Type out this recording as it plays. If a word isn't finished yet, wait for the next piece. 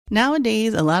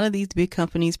Nowadays, a lot of these big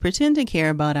companies pretend to care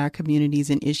about our communities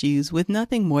and issues with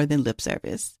nothing more than lip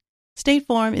service. State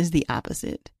Farm is the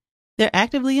opposite. They're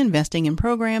actively investing in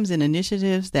programs and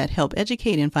initiatives that help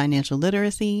educate in financial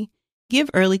literacy, give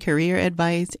early career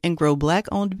advice, and grow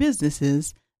Black-owned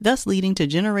businesses, thus leading to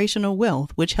generational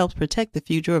wealth, which helps protect the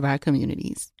future of our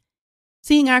communities.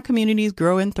 Seeing our communities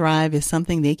grow and thrive is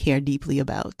something they care deeply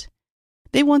about.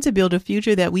 They want to build a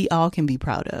future that we all can be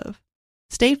proud of.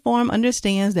 State Farm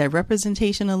understands that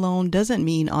representation alone doesn't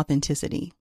mean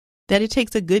authenticity, that it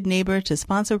takes a good neighbor to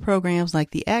sponsor programs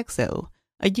like the ACT-SO,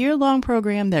 a year-long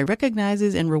program that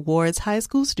recognizes and rewards high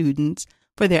school students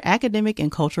for their academic and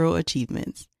cultural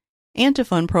achievements, and to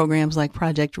fund programs like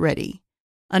Project Ready,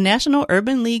 a National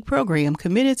Urban League program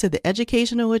committed to the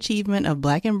educational achievement of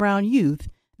Black and Brown youth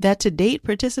that to date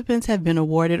participants have been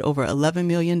awarded over $11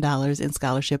 million in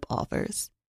scholarship offers.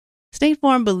 State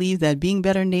Farm believes that being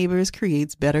better neighbors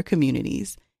creates better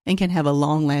communities and can have a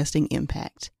long-lasting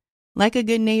impact. Like a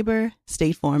good neighbor,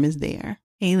 State Farm is there.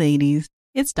 Hey ladies,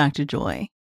 it's Dr. Joy.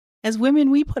 As women,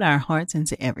 we put our hearts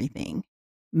into everything.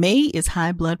 May is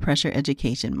High Blood Pressure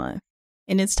Education Month,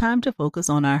 and it's time to focus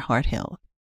on our heart health.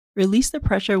 Release the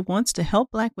Pressure wants to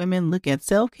help Black women look at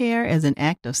self-care as an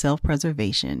act of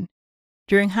self-preservation.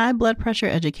 During High Blood Pressure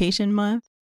Education Month,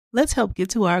 let's help get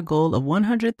to our goal of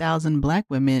 100,000 Black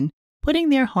women putting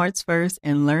their hearts first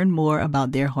and learn more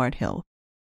about their heart health.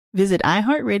 Visit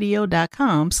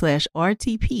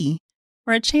iHeartRadio.com/RTP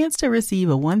for a chance to receive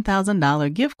a $1,000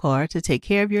 gift card to take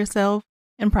care of yourself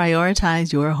and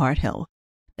prioritize your heart health.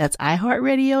 That's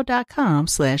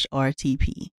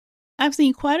iHeartRadio.com/RTP. I've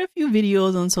seen quite a few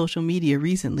videos on social media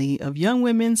recently of young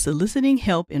women soliciting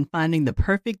help in finding the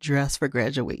perfect dress for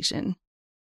graduation.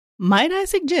 Might I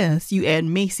suggest you add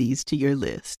Macy's to your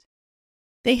list?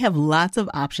 They have lots of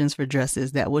options for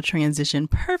dresses that will transition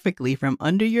perfectly from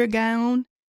under your gown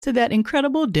to that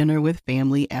incredible dinner with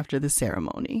family after the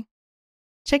ceremony.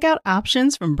 Check out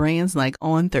options from brands like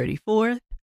On 34th,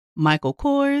 Michael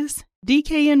Kors,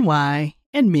 DKNY,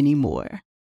 and many more.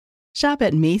 Shop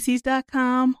at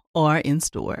Macy's.com or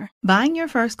in-store. Buying your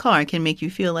first car can make you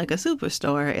feel like a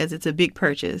superstar as it's a big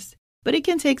purchase, but it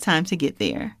can take time to get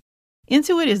there.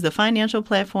 Intuit is the financial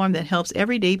platform that helps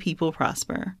everyday people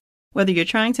prosper. Whether you're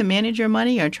trying to manage your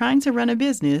money or trying to run a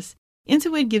business,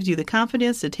 Intuit gives you the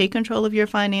confidence to take control of your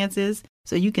finances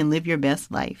so you can live your best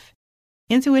life.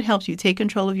 Intuit helps you take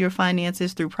control of your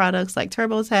finances through products like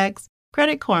TurboTax,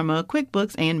 Credit Karma,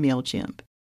 QuickBooks, and MailChimp.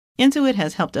 Intuit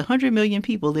has helped 100 million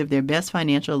people live their best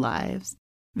financial lives.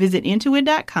 Visit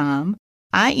Intuit.com,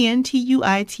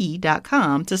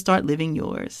 Intuit.com to start living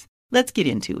yours. Let's get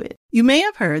into it. You may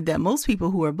have heard that most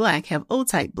people who are Black have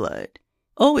O-type blood.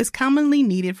 O is commonly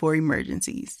needed for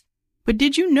emergencies. But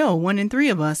did you know 1 in 3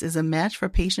 of us is a match for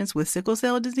patients with sickle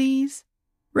cell disease?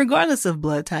 Regardless of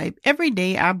blood type, every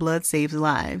day our blood saves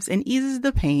lives and eases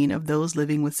the pain of those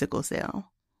living with sickle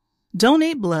cell.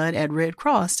 Donate blood at Red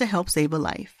Cross to help save a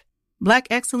life. Black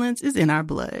excellence is in our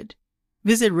blood.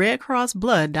 Visit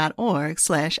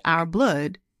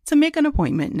redcrossblood.org/ourblood to make an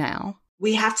appointment now.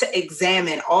 We have to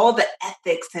examine all the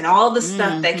ethics and all the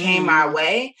stuff that came our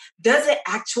way. Does it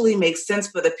actually make sense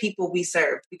for the people we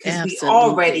serve? Because we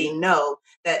already know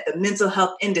that the mental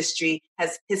health industry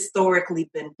has historically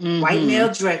been white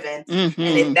male driven. And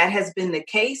if that has been the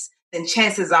case, then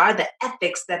chances are the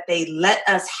ethics that they let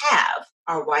us have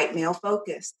are white male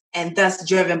focused and thus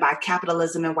driven by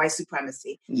capitalism and white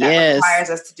supremacy. That requires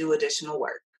us to do additional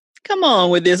work. Come on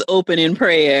with this opening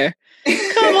prayer.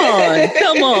 Come on,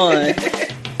 come on.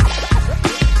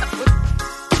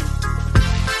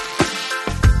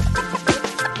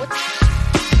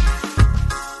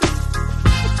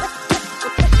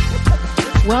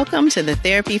 Welcome to the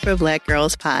Therapy for Black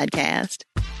Girls podcast,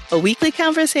 a weekly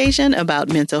conversation about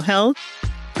mental health,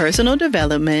 personal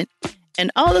development,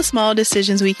 and all the small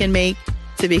decisions we can make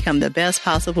to become the best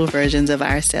possible versions of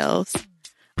ourselves.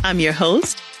 I'm your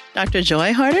host, Dr.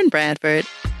 Joy Harden Bradford,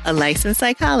 a licensed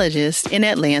psychologist in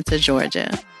Atlanta,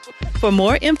 Georgia. For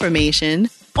more information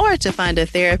or to find a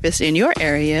therapist in your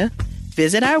area,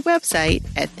 visit our website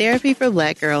at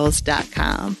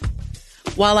therapyforblackgirls.com.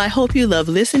 While I hope you love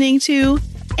listening to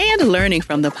and learning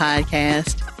from the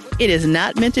podcast, it is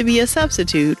not meant to be a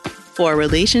substitute for a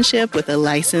relationship with a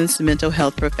licensed mental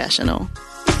health professional.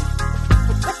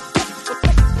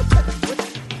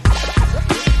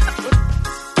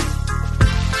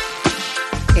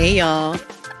 Hey y'all.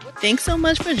 Thanks so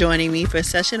much for joining me for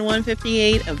session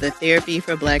 158 of the Therapy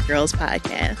for Black Girls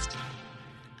podcast.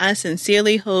 I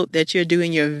sincerely hope that you're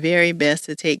doing your very best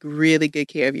to take really good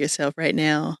care of yourself right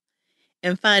now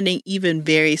and finding even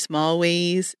very small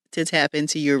ways to tap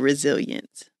into your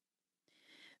resilience.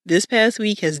 This past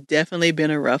week has definitely been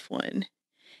a rough one.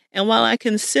 And while I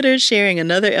considered sharing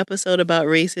another episode about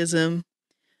racism,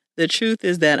 the truth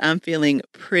is that I'm feeling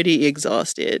pretty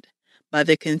exhausted by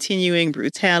the continuing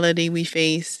brutality we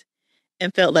face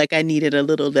and felt like I needed a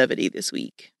little levity this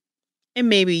week. And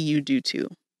maybe you do too.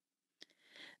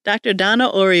 Dr. Donna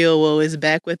Oriowo is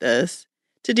back with us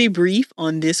to debrief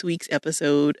on this week's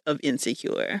episode of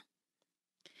Insecure.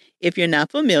 If you're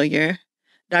not familiar,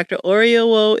 Dr.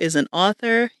 Oriowo is an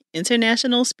author,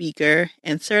 international speaker,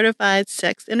 and certified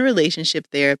sex and relationship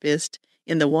therapist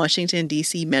in the Washington,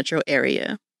 D.C. metro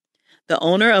area. The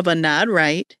owner of A Nod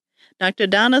Right, Dr.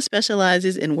 Donna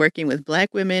specializes in working with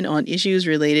Black women on issues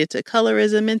related to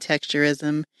colorism and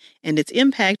texturism and its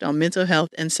impact on mental health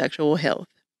and sexual health.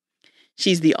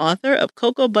 She's the author of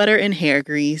Cocoa Butter and Hair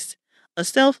Grease, a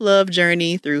self-love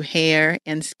journey through hair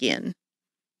and skin.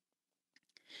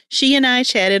 She and I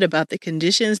chatted about the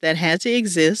conditions that had to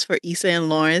exist for Issa and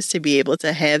Lawrence to be able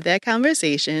to have that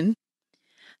conversation,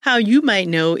 how you might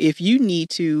know if you need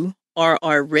to or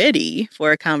are ready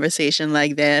for a conversation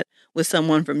like that with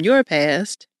someone from your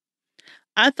past,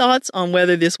 our thoughts on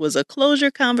whether this was a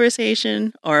closure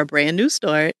conversation or a brand new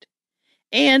start,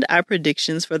 and our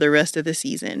predictions for the rest of the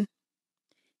season.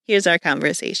 Here's our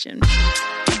conversation.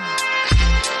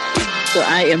 So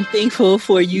I am thankful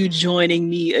for you joining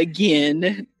me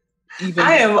again.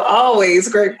 I am always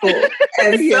grateful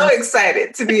and so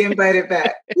excited to be invited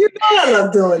back. You know I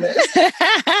love doing this.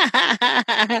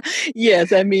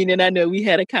 Yes, I mean, and I know we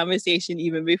had a conversation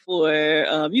even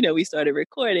before, we started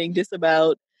recording just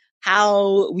about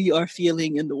how we are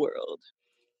feeling in the world.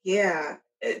 Yeah,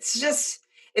 it's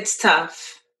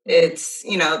tough. It's,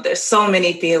 there's so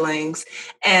many feelings.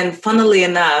 And funnily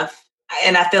enough,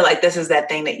 and I feel like this is that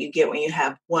thing that you get when you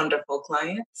have wonderful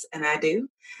clients, and I do.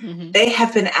 Mm-hmm. They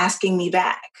have been asking me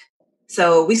back.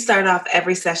 So we start off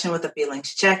every session with a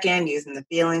feelings check-in using the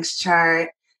feelings chart,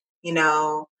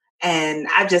 and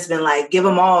I've just been like, give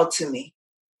them all to me.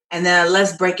 And then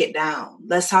let's break it down.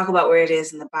 Let's talk about where it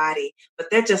is in the body. But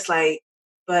they're just like,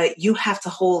 but you have to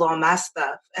hold on my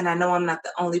stuff. And I know I'm not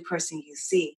the only person you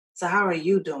see. So how are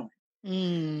you doing?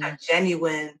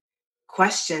 Genuine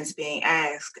questions being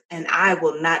asked, and I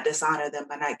will not dishonor them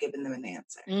by not giving them an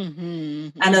answer.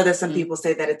 Mm-hmm. I know that some people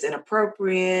say that it's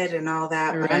inappropriate and all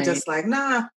that, but I'm just like,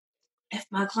 nah, if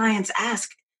my clients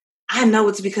ask, I know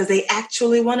it's because they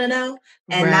actually want to know,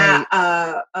 and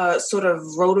not a sort of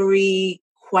rotary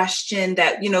question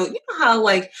that, you know how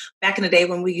like back in the day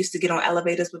when we used to get on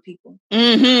elevators with people.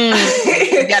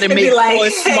 Mm-hmm. You got to make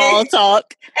like, small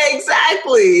talk.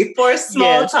 Exactly. For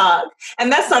small talk.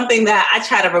 And that's something that I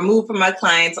try to remove from my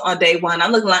clients on day one.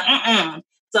 I'm looking like,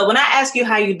 So when I ask you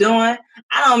how you doing,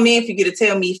 I don't mean for you to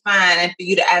tell me fine and for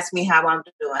you to ask me how I'm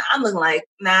doing. I'm looking like,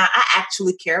 nah, I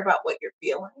actually care about what you're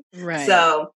feeling. Right.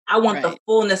 So I want the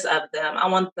fullness of them. I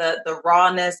want the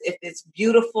rawness. If it's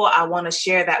beautiful, I want to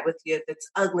share that with you. If it's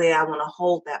ugly, I want to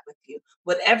hold that with you.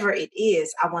 Whatever it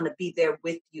is, I want to be there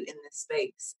with you in this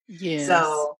space. Yes.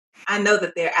 So I know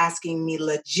that they're asking me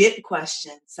legit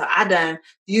questions. So I done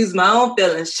use my own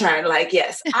feelings chart. Like,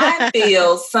 yes, I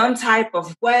feel some type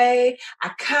of way.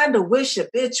 I kind of wish a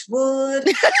bitch would.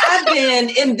 I've been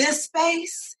in this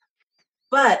space,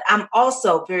 but I'm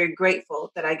also very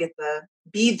grateful that I get to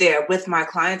be there with my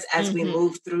clients as we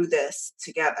move through this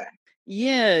together.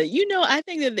 Yeah, I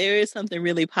think that there is something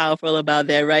really powerful about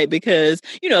that, right? Because,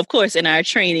 of course, in our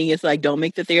training, it's like, don't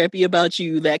make the therapy about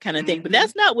you, that kind of thing. But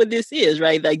that's not what this is,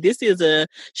 right? Like, this is a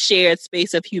shared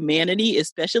space of humanity,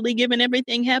 especially given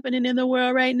everything happening in the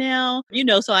world right now.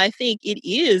 So I think it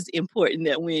is important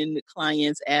that when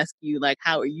clients ask you, like,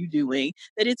 how are you doing,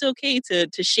 that it's okay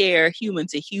to share human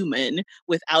to human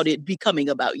without it becoming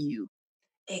about you.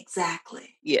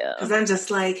 Exactly. Yeah. Because I'm just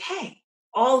like, hey,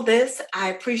 all this, I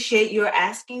appreciate your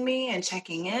asking me and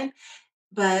checking in,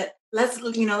 but let's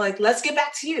get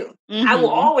back to you. I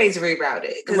will always reroute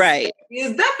it because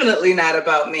it's definitely not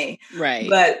about me. Right.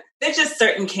 But there's just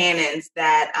certain canons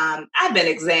that I've been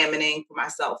examining for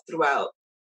myself throughout,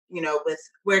 with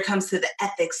where it comes to the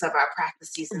ethics of our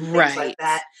practices and things like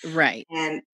that. Right.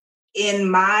 And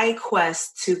in my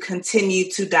quest to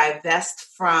continue to divest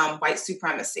from white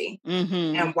supremacy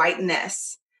and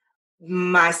whiteness,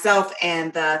 myself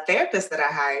and the therapist that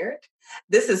I hired,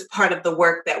 this is part of the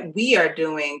work that we are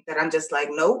doing that I'm just like,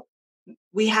 nope,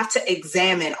 we have to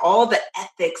examine all the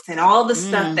ethics and all the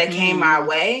stuff that came our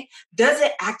way. Does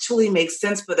it actually make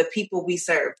sense for the people we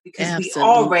serve? Because we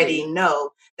already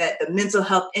know that the mental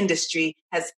health industry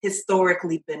has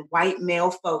historically been white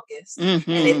male focused. And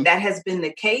if that has been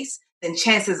the case, then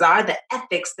chances are the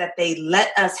ethics that they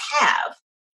let us have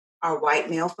are white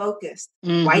male focused,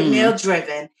 white male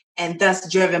driven, and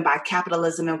thus driven by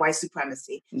capitalism and white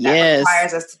supremacy. That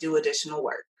requires us to do additional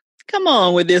work. Come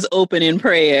on with this opening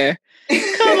prayer.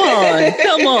 Come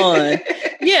on.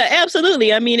 Yeah,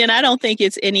 absolutely. I mean, and I don't think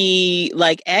it's any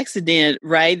like accident,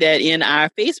 right, that in our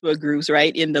Facebook groups,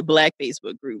 right, in the Black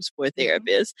Facebook groups for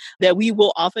therapists, that we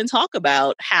will often talk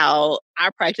about how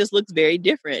our practice looks very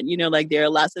different. You know, like there are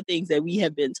lots of things that we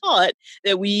have been taught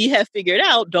that we have figured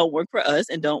out don't work for us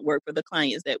and don't work for the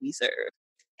clients that we serve.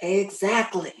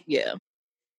 Exactly. Yeah.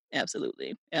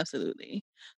 Absolutely.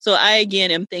 So I, again,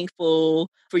 am thankful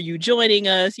for you joining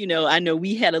us. You know, I know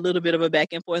we had a little bit of a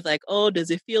back and forth, like, oh,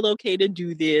 does it feel okay to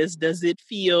do this? Does it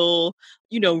feel,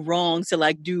 wrong to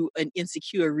like do an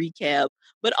Insecure recap?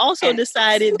 But also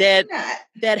decided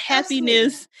that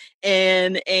happiness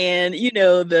and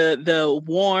the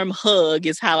warm hug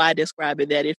is how I describe it,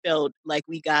 that it felt like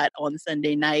we got on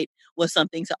Sunday night was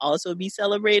something to also be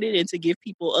celebrated and to give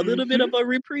people a little bit of a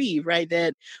reprieve, right?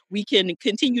 That we can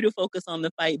continue to focus on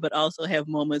the fight, but also have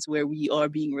moments where we are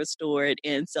being restored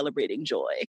and celebrating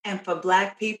joy. And for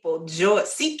Black people, joy,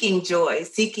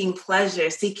 seeking pleasure,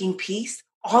 seeking peace,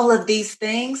 all of these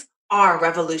things are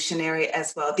revolutionary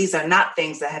as well. These are not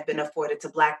things that have been afforded to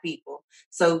Black people.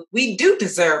 So we do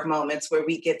deserve moments where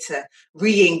we get to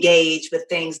re-engage with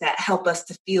things that help us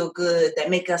to feel good, that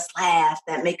make us laugh,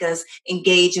 that make us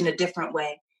engage in a different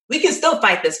way. We can still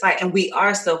fight this fight, and we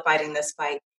are still fighting this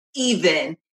fight,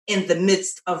 even in the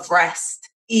midst of rest,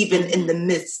 even in the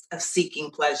midst of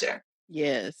seeking pleasure.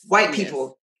 Yes. White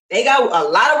people, they got a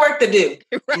lot of work to do,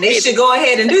 and they should go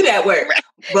ahead and do that work.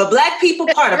 But Black people,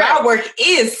 part of our work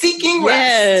is seeking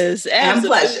rest and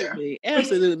pleasure.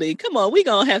 Absolutely. Come on, we're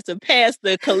going to have to pass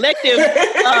the collective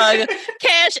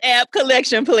Cash App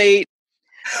collection plate.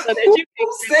 So that you can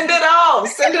send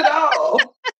it all.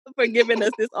 For giving us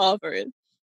this offering.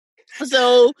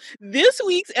 So this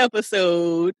week's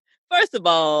episode, first of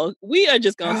all, we are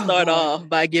just going to start off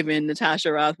by giving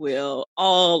Natasha Rothwell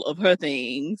all of her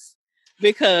things,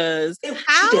 because she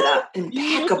did an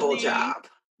impeccable job.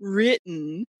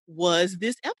 Written was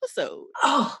this episode.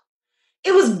 Oh,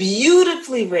 it was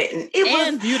beautifully written. It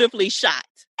was beautifully shot.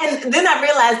 And then I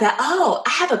realized that, I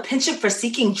have a penchant for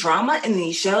seeking drama in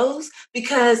these shows,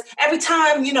 because every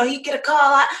time, you get a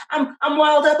call, I'm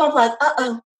wild up. I'm like,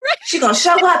 she gonna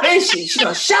show up, isn't she? She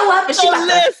gonna show up and she about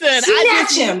to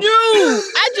snatch him.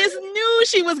 I just knew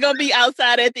she was gonna be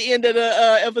outside at the end of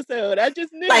the episode. I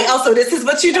just knew. Like, so this is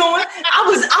what you're doing?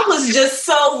 I was just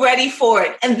so ready for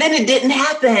it, and then it didn't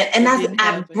happen. And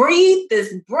I breathed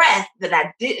this breath that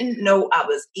I didn't know I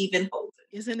was even holding.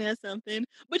 Isn't that something?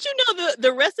 But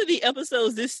the rest of the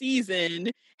episodes this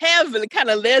season have kind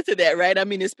of led to that, right? I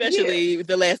mean, especially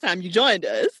the last time you joined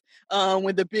us.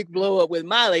 When the big blow up with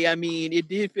Molly, I mean, it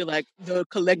did feel like the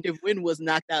collective wind was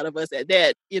knocked out of us at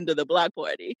that end of the block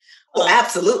party. Oh,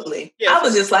 absolutely. Yeah. I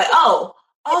was just like,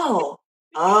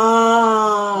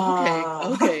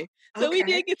 okay. So we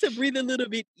did get to breathe a little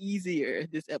bit easier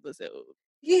this episode.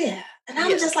 Yeah. And I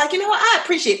was just like, I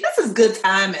appreciate it. This is good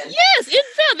timing. Yes, it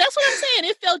felt, that's what I'm saying.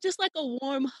 It felt just like a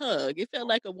warm hug.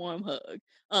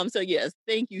 So yes,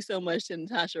 thank you so much to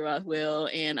Natasha Rothwell,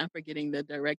 and I'm forgetting the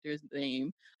director's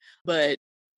name, but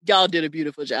y'all did a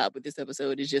beautiful job with this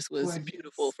episode. It just was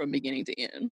beautiful from beginning to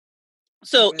end.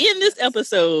 So in this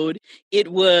episode,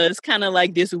 it was kind of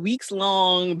like this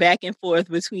weeks-long back and forth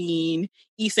between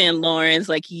Issa and Lawrence.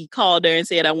 Like, he called her and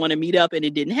said, I want to meet up, and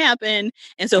it didn't happen.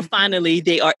 And so finally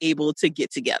they are able to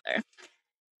get together.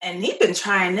 And he'd been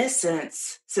trying this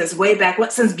since way back,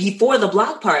 since before the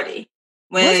block party.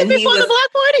 Was it before the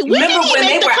block party? Remember when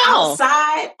they were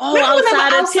outside? Oh, remember when they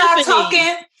were outside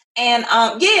talking? And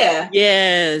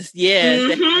Yes.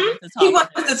 Mm-hmm. He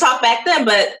wanted to talk back then,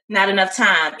 but not enough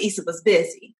time. Issa was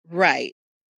busy. Right.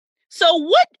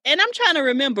 So and I'm trying to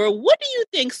remember, what do you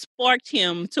think sparked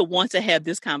him to want to have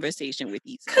this conversation with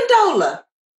Issa? Condola.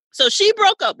 So she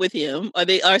broke up with him,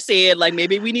 or said, like,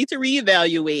 maybe we need to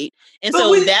reevaluate. And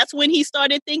that's when he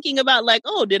started thinking about, like,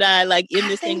 did I end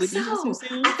this thing with you too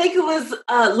soon? I think it was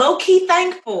low-key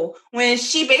thankful when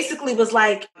she basically was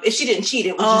like, if she didn't cheat,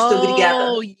 it would you still be together?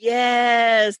 Oh,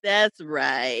 yes, that's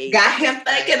right. Got him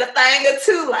thinking a thing or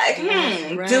two, like,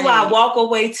 do I walk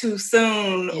away too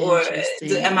soon, or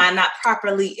am I not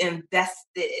properly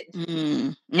invested?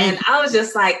 And I was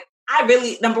just like,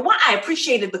 number one, I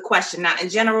appreciated the question. Now, in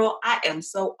general, I am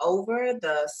so over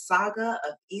the saga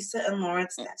of Issa and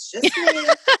Lawrence. That's just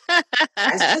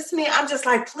me. I'm just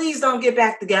like, please don't get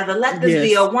back together. Let this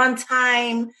be a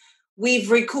one-time, we've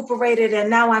recuperated, and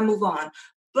now I move on.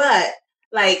 But,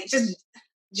 just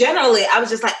generally, I was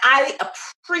just like, I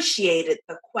appreciated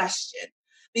the question.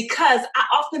 because I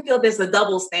often feel there's a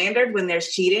double standard when there's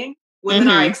cheating. Women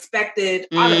are expected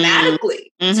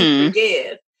automatically to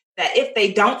forgive. That if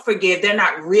they don't forgive, they're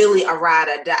not really a ride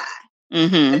or die.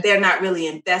 That they're not really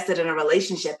invested in a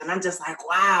relationship. And I'm just like,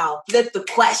 wow, flip the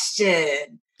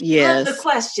question. Yes. Flip the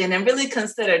question and really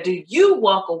consider, do you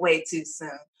walk away too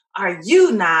soon? Are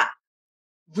you not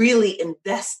really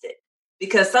invested?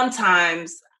 Because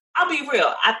sometimes, I'll be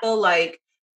real, I feel like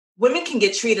women can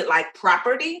get treated like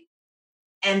property.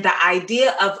 And the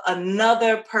idea of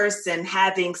another person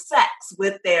having sex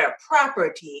with their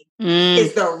property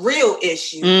is the real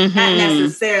issue. Not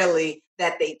necessarily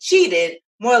that they cheated,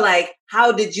 more like,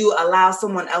 how did you allow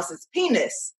someone else's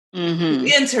penis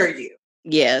to enter you?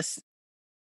 Yes.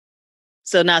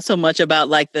 So not so much about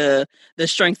like the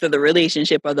strength of the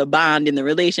relationship or the bond in the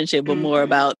relationship, but more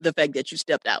about the fact that you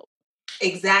stepped out.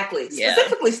 Exactly. Yeah.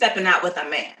 Specifically stepping out with a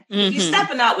man. If you're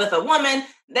stepping out with a woman,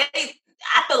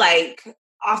 I feel like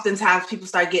oftentimes people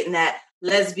start getting that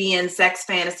lesbian sex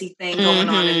fantasy thing going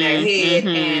on in their head,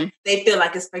 and they feel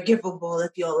like it's forgivable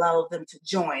if you allow them to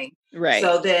join. Right.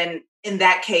 So then in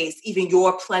that case, even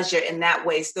your pleasure in that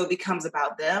way still becomes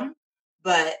about them.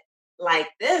 But like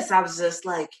this, I was just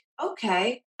like,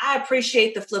 okay, I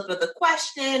appreciate the flip of the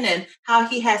question and how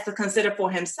he has to consider for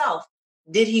himself.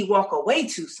 Did he walk away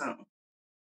too soon?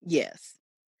 Yes.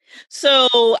 So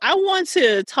I want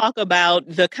to talk about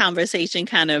the conversation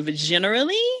kind of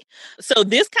generally. So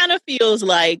this kind of feels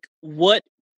like what,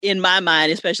 in my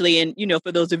mind, especially in,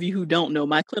 for those of you who don't know,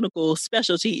 my clinical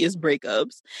specialty is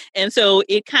breakups. And so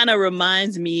it kind of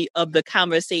reminds me of the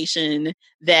conversation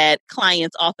that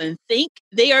clients often think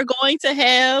they are going to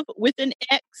have with an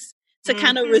ex to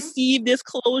kind of receive this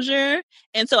closure.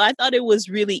 And so I thought it was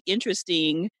really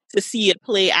interesting to see it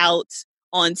play out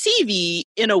on TV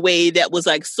in a way that was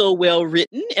like so well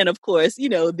written. And of course,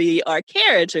 they are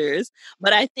characters.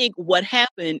 But I think what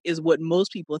happened is what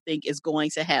most people think is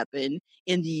going to happen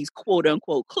in these quote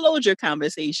unquote closure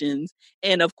conversations.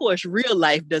 And of course, real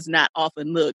life does not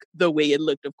often look the way it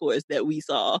looked, of course, that we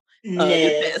saw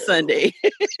this past Sunday.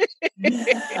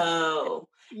 No.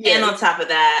 Yes. And on top of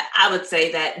that, I would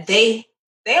say that they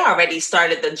already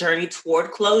started the journey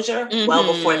toward closure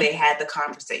well before they had the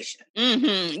conversation.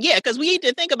 Yeah, because we need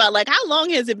to think about, like, how long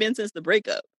has it been since the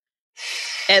breakup?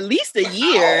 At least a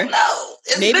year. Oh,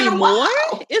 no. Maybe more.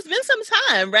 It's been some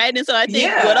time, right? And so I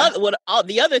think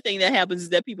the other thing that happens is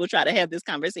that people try to have this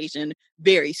conversation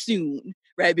very soon,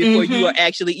 right? Before you are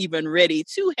actually even ready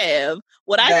to have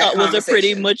what I thought was a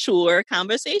pretty mature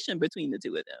conversation between the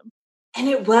two of them. And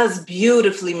it was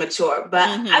beautifully mature, but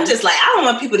I'm just like, I don't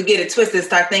want people to get it twisted and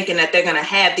start thinking that they're going to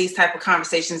have these type of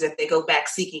conversations if they go back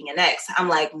seeking an ex. I'm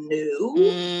like,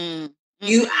 no.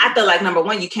 I feel like, number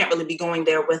one, you can't really be going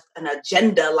there with an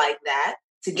agenda like that.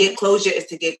 To get closure is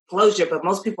to get closure, but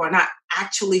most people are not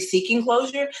actually seeking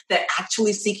closure. They're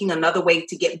actually seeking another way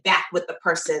to get back with the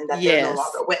person that they're no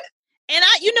longer with. And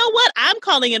you know what? I'm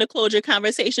calling it a closure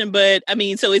conversation, but I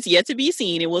mean, so it's yet to be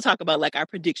seen, and we'll talk about like our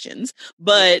predictions,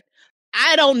 but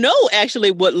I don't know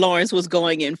actually what Lawrence was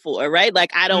going in for, right?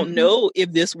 Like, I don't know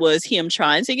if this was him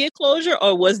trying to get closure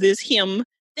or was this him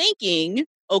thinking,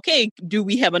 okay, do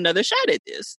we have another shot at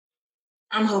this?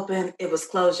 I'm hoping it was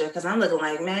closure because I'm looking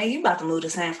like, man, you about to move to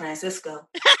San Francisco.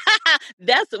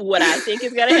 That's what I think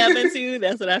is gonna happen too.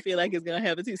 That's what I feel like is gonna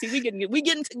happen too. See, we getting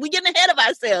ahead of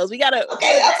ourselves. We gotta.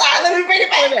 Okay, I'm sorry. Let me bring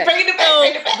it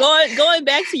back. Going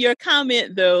back to your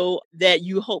comment though, that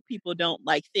you hope people don't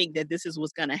like think that this is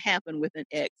what's gonna happen with an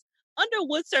ex. Under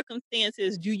what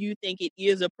circumstances do you think it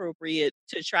is appropriate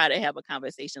to try to have a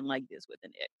conversation like this with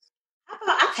an ex?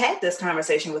 I've had this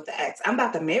conversation with the ex. I'm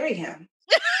about to marry him.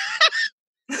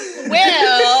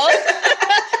 Well,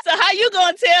 so how you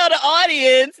gonna tell the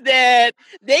audience that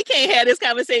they can't have this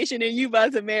conversation and you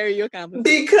about to marry your conversation?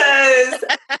 Because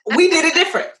we did it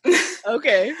different.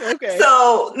 Okay.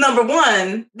 So, number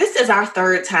one, this is our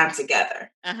third time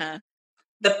together.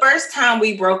 The first time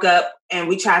we broke up and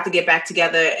we tried to get back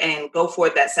together and go for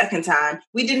it that second time,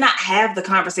 we did not have the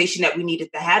conversation that we needed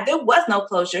to have. There was no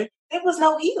closure. There was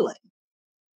no healing.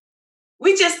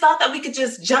 We just thought that we could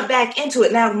just jump back into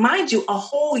it. Now, mind you, a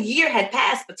whole year had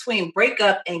passed between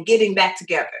breakup and getting back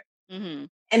together. And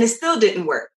it still didn't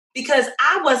work because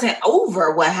I wasn't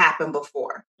over what happened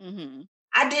before.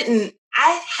 I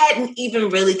hadn't even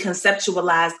really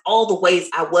conceptualized all the ways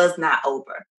I was not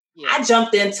over. I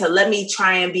jumped into, let me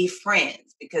try and be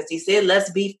friends because he said,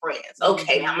 let's be friends.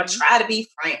 Okay, I'm going to try to be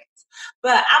friends.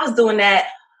 But I was doing that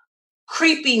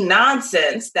creepy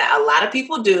nonsense that a lot of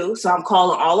people do. So I'm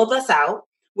calling all of us out,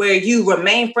 where you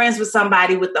remain friends with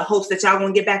somebody with the hopes that y'all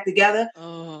gonna get back together.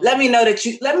 Let me let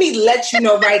you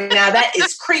know right now that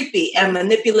is creepy and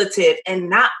manipulative and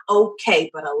not okay,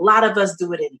 but a lot of us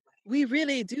do it anyway. We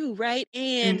really do, right?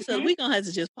 And so we're gonna have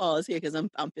to just pause here because I'm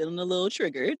feeling a little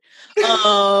triggered.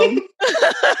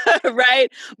 Right?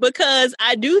 Because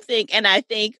I do think, and I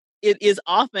think it is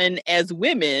often as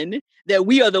women that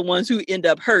we are the ones who end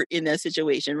up hurt in that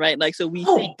situation, right? Like, so we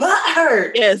think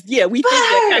butthurt. Yes, yeah, we think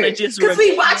that kind of just because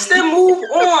we watch them move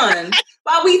on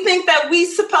while we think that we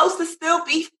supposed to still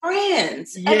be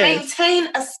friends and maintain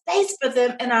a space for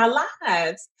them in our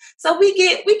lives. So we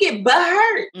get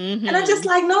butthurt, and I'm just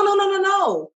like,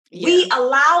 no. Yeah. We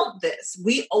allowed this.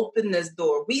 We opened this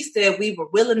door. We said we were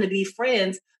willing to be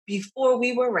friends before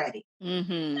we were ready.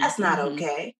 That's not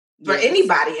okay for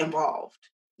anybody involved.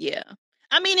 Yeah.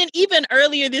 I mean, and even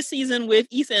earlier this season with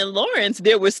Issa and Lawrence,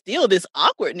 there was still this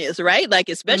awkwardness, right? Like,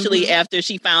 especially after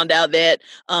she found out that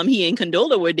he and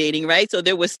Condola were dating, right? So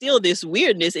there was still this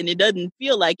weirdness, and it doesn't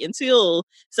feel like until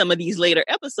some of these later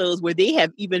episodes where they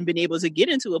have even been able to get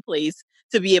into a place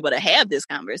to be able to have this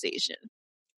conversation.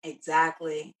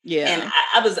 Exactly. Yeah. And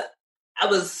I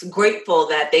was grateful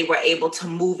that they were able to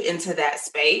move into that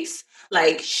space.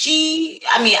 Like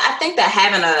I think that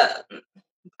having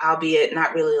albeit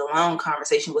not really a long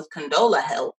conversation with Condola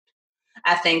helped.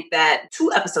 I think that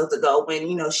 2 episodes ago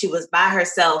when, she was by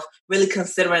herself, really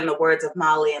considering the words of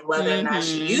Molly and whether or not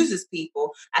she uses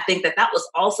people, I think that was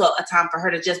also a time for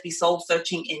her to just be soul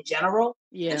searching in general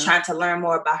and trying to learn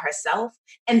more about herself.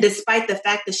 And despite the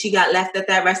fact that she got left at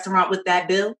that restaurant with that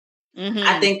bill,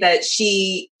 I think that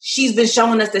she's been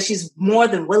showing us that she's more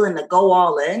than willing to go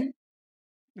all in.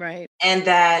 Right. And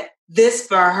that this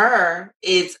for her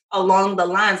is along the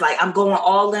lines, like, I'm going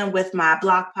all in with my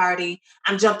block party.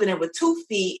 I'm jumping in with 2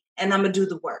 feet and I'm going to do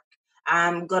the work.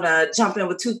 I'm going to jump in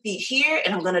with 2 feet here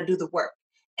and I'm going to do the work.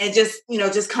 And just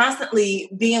constantly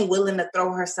being willing to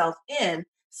throw herself in.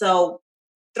 So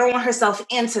throwing herself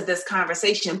into this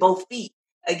conversation, both feet.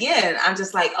 Again, I'm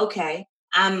just like, okay,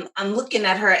 I'm looking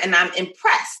at her and I'm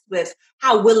impressed with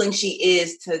how willing she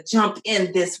is to jump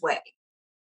in this way.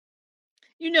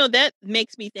 That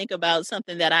makes me think about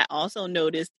something that I also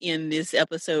noticed in this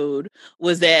episode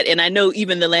was that, and I know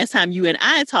even the last time you and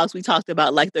I talked, we talked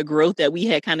about like the growth that we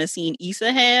had kind of seen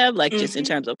Issa have, like just in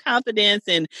terms of confidence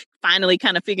and finally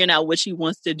kind of figuring out what she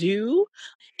wants to do.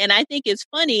 And I think it's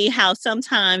funny how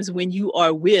sometimes when you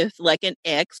are with like an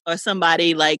ex or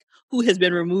somebody like who has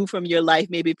been removed from your life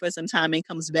maybe for some time and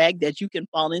comes back, that you can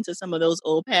fall into some of those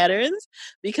old patterns.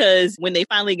 Because when they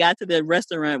finally got to the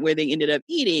restaurant where they ended up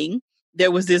eating, there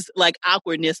was this like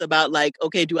awkwardness about like,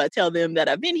 okay, do I tell them that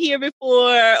I've been here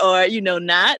before or,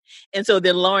 not? And so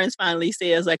then Lawrence finally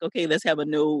says like, okay, let's have a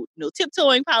no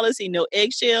tiptoeing policy, no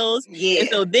eggshells. Yeah. And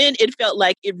so then it felt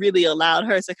like it really allowed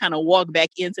her to kind of walk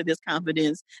back into this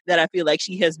confidence that I feel like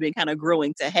she has been kind of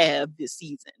growing to have this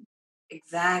season.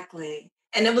 Exactly.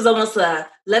 And it was almost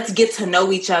let's get to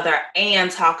know each other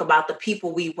and talk about the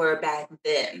people we were back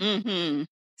then.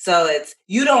 So it's,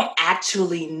 you don't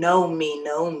actually know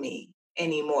me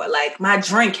anymore. Like, my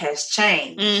drink has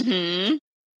changed.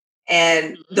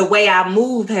 And the way I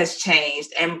move has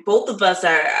changed. And both of us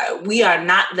we are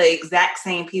not the exact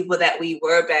same people that we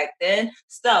were back then.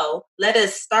 So let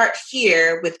us start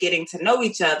here with getting to know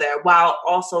each other while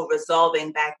also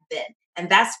resolving back then. And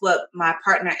that's what my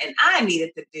partner and I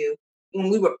needed to do when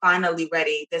we were finally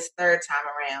ready this 3rd time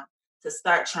around to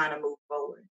start trying to move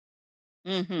forward.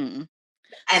 And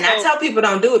I tell people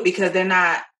don't do it because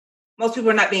most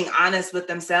people are not being honest with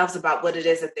themselves about what it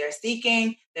is that they're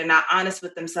seeking. They're not honest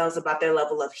with themselves about their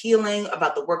level of healing,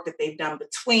 about the work that they've done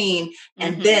between,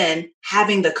 and then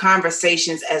having the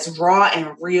conversations as raw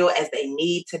and real as they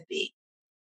need to be.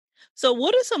 So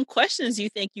what are some questions you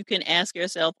think you can ask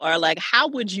yourself, or like, how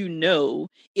would you know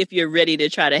if you're ready to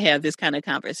try to have this kind of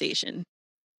conversation?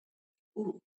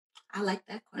 Ooh, I like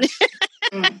that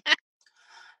question.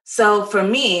 So for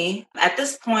me, at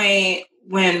this point,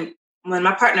 when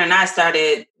my partner and I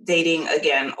started dating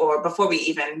again, or before we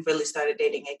even really started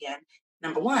dating again,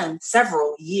 number one,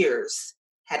 several years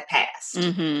had passed.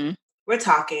 We're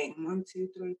talking 1, 2,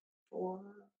 3,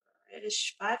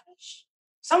 4-ish, 5-ish,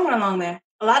 somewhere along there.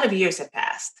 A lot of years had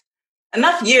passed.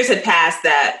 Enough years had passed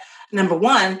that, number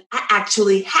one, I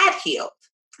actually had healed.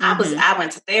 I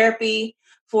went to therapy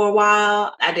for a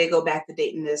while. I did go back to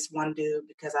dating this one dude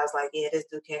because I was like, yeah, this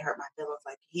dude can't hurt my feelings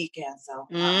like he can. So,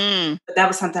 but that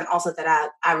was something also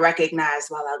that I recognized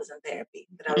while I was in therapy,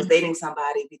 that I was dating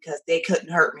somebody because they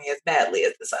couldn't hurt me as badly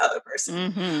as this other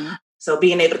person. So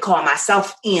being able to call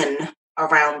myself in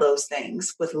around those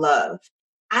things with love.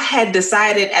 I had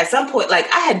decided at some point, like,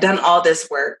 I had done all this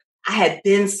work. I had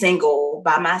been single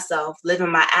by myself, living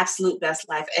my absolute best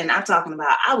life. And I'm talking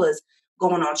about, I was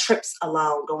going on trips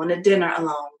alone, going to dinner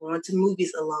alone, going to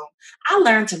movies alone. I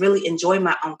learned to really enjoy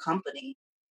my own company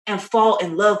and fall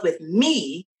in love with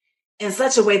me in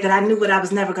such a way that I knew what I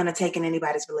was never going to take in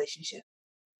anybody's relationship.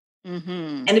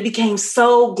 Mm-hmm. And it became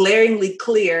so glaringly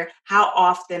clear how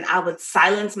often I would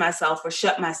silence myself or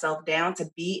shut myself down to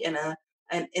be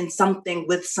in something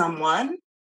with someone.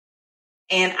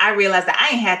 And I realized that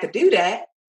I ain't had to do that,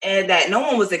 and that no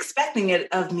one was expecting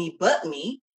it of me but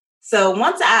me. So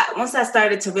once I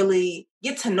started to really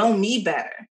get to know me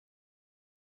better,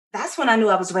 that's when I knew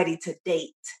I was ready to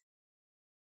date.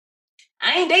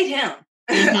 I ain't date him.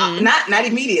 Mm-hmm. not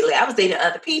immediately. I was dating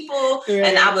other people, right.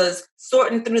 And I was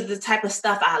sorting through the type of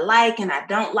stuff I like and I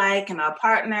don't like in a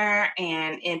partner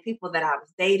and in people that I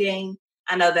was dating.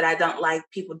 I know that I don't like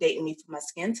people dating me for my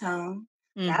skin tone.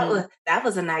 Mm-hmm. That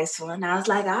was a nice one. I was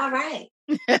like, all right.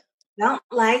 Don't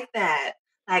like that.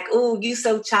 Like, oh, you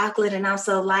so chocolate and I'm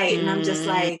so light. And I'm just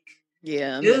like,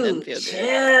 yeah, dude,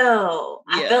 chill.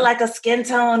 Yeah. I feel like a skin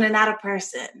tone and not a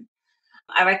person.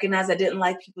 I recognized I didn't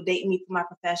like people dating me for my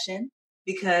profession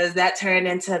because that turned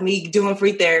into me doing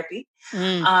free therapy.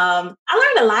 I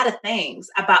learned a lot of things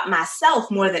about myself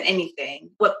more than anything,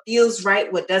 what feels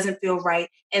right, what doesn't feel right.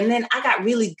 And then I got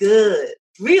really good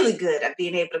at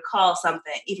being able to call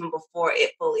something even before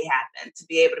it fully happened, to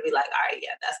be able to be like, all right,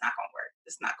 yeah, that's not going to work.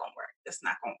 It's not going to work. That's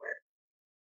not going to work.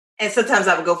 And sometimes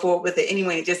I would go forward with it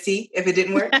anyway and just see if it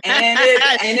didn't work. And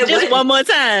it just one more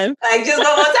time. Like, just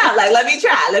one more time. Like, let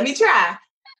me try.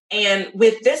 And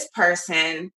with this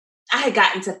person, I had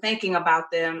gotten to thinking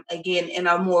about them again in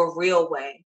a more real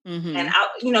way. Mm-hmm. And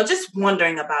I, just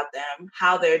wondering about them,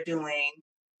 how they're doing,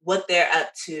 what they're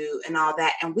up to and all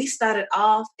that. And we started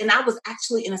off, and I was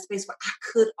actually in a space where I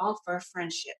could offer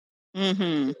friendship.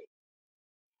 Mm-hmm.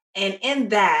 And in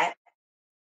that,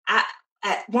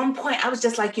 at one point, I was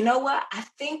just like, you know what? I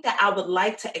think that I would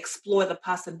like to explore the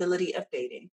possibility of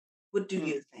dating. What do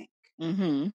you think?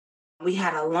 Mm-hmm. We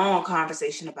had a long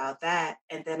conversation about that.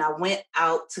 And then I went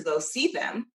out to go see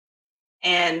them.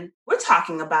 And we're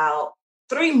talking about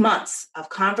 3 months of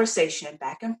conversation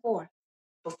back and forth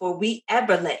before we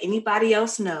ever let anybody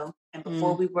else know and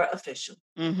before we were official.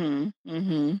 Mm-hmm.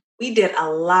 Mm-hmm. We did a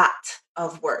lot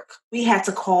of work. We had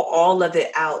to call all of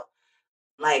it out.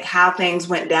 Like how things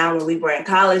went down when we were in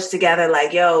college together.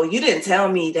 Like, yo, you didn't tell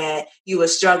me that you were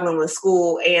struggling with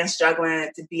school and struggling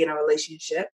to be in a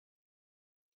relationship.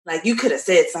 Like you could have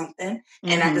said something. Mm-hmm.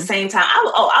 And at the same time,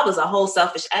 I was a whole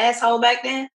selfish asshole back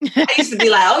then. I used to be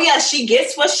like, oh yeah, she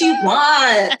gets what she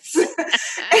wants.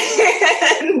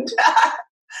 And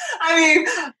I mean,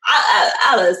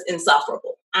 I was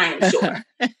insufferable, I am sure.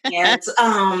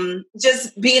 And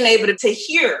just being able to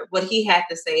hear what he had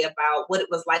to say about what it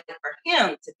was like for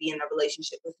him to be in a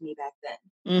relationship with me back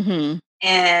then. Mm-hmm.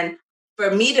 And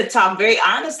for me to talk very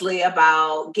honestly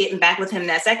about getting back with him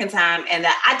that second time, and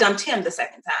that I dumped him the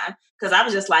second time because I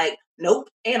was just like, nope,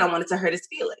 and I wanted to hurt his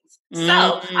feelings. Mm-hmm.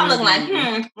 So I'm looking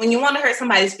like, when you want to hurt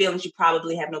somebody's feelings, you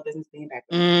probably have no business being back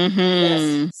with them.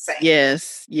 Mm-hmm.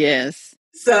 Yes.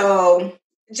 So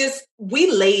just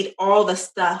we laid all the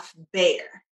stuff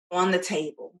bare on the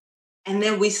table, and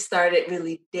then we started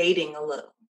really dating a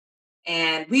little,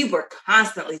 and we were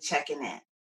constantly checking in.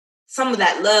 Some of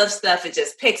that love stuff, it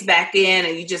just picks back in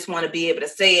and you just want to be able to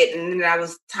say it. And then there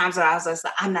was times where I was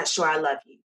like, I'm not sure I love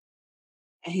you.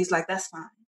 And he's like, that's fine.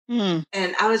 Mm.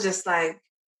 And I was just like,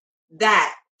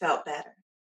 that felt better.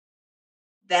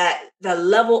 That the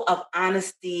level of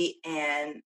honesty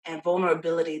and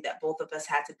vulnerability that both of us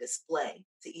had to display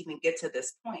to even get to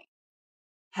this point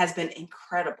has been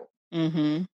incredible.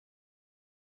 Mm-hmm.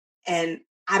 And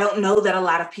I don't know that a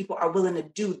lot of people are willing to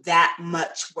do that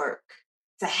much work,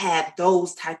 to have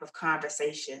those type of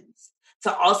conversations,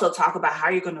 to also talk about how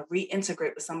you're going to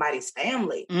reintegrate with somebody's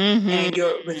family and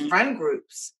with friend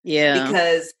groups. Yeah.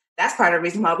 Because that's part of the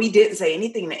reason why we didn't say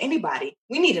anything to anybody.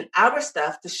 We needed our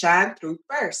stuff to shine through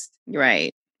first.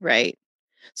 Right.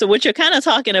 So what you're kind of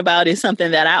talking about is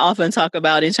something that I often talk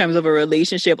about in terms of a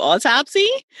relationship autopsy,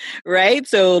 right?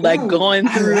 So like going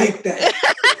through. I like that.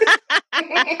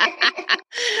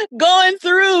 Going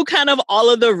through kind of all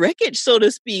of the wreckage, so to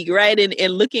speak, right?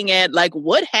 And looking at like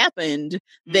what happened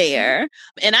there.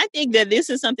 And I think that this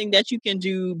is something that you can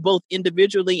do both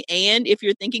individually and if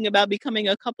you're thinking about becoming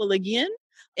a couple again,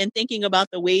 and thinking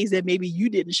about the ways that maybe you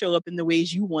didn't show up in the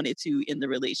ways you wanted to in the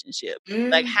relationship.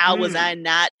 Mm-hmm. Like, how was I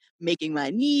not making my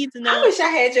needs known. I wish I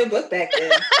had your book back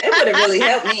then. It would have really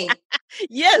helped me.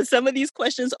 Yes, some of these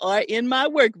questions are in my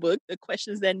workbook, the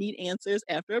questions that need answers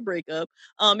after a breakup.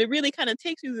 It really kind of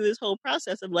takes you through this whole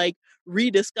process of like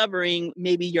rediscovering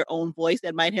maybe your own voice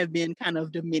that might have been kind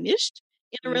of diminished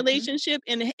in a relationship,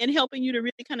 and helping you to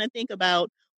really kind of think about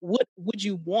what would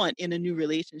you want in a new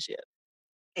relationship.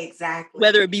 Exactly.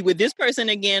 Whether it be with this person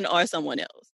again or someone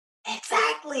else.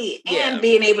 Exactly. Yeah. And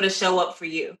being able to show up for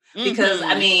you. Because,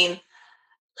 I mean,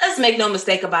 let's make no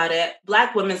mistake about it.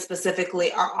 Black women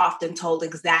specifically are often told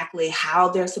exactly how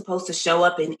they're supposed to show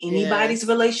up in anybody's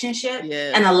relationship.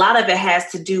 Yes. And a lot of it has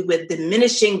to do with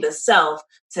diminishing the self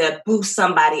to boost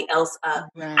somebody else up.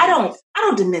 Right. I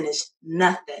don't diminish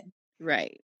nothing.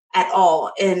 Right. At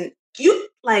all. And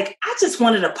I just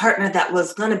wanted a partner that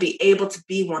was going to be able to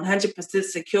be 100%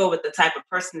 secure with the type of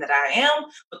person that I am,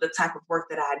 with the type of work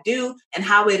that I do, and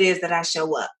how it is that I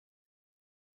show up.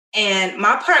 And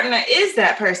my partner is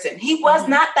that person. He was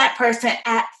not that person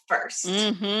at first.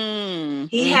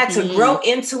 He had to grow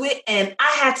into it, and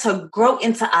I had to grow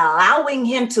into allowing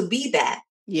him to be that.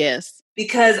 Yes.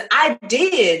 Because I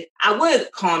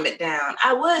would calm it down.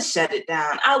 I would shut it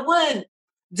down. I would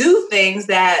do things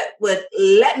that would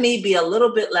let me be a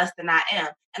little bit less than I am.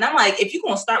 And I'm like, if you're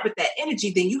going to start with that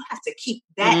energy, then you have to keep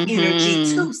that energy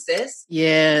too, sis.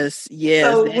 Yes, yes.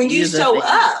 So when you show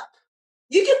up,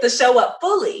 you get to show up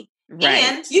fully. Right.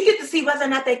 And you get to see whether or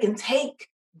not they can take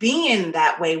being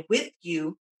that way with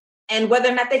you, and whether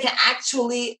or not they can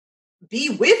actually be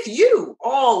with you,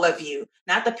 all of you,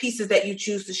 not the pieces that you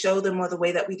choose to show them or the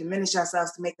way that we diminish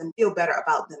ourselves to make them feel better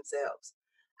about themselves.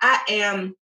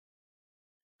 I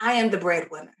am the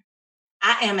breadwinner.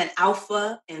 I am an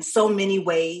alpha in so many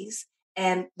ways.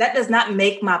 And that does not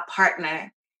make my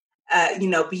partner,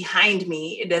 behind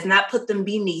me. It does not put them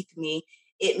beneath me.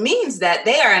 It means that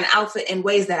they are an alpha in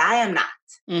ways that I am not.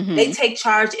 They take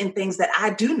charge in things that I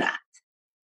do not.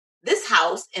 This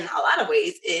house, in a lot of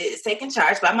ways, is taken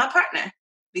charge by my partner,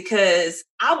 because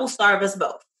I will starve us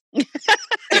both.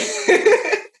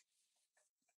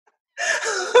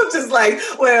 I'm just like,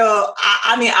 well,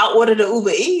 I'll order the Uber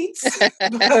Eats,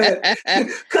 but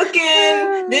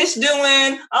cooking, dish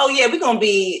doing, oh yeah, we're going to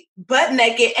be butt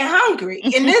naked and hungry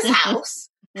in this house.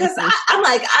 Because I'm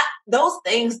like, those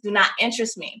things do not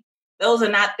interest me. Those are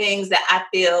not things that I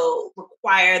feel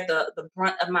require the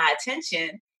brunt of my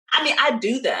attention. I mean, I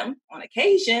do them on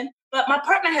occasion, but my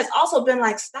partner has also been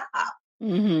like, stop.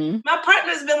 My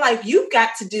partner's been like, you've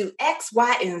got to do X,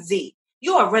 Y, and Z.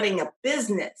 You are running a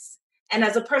business. And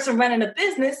as a person running a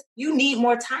business, you need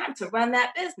more time to run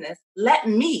that business. Let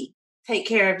me take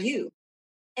care of you.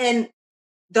 And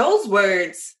those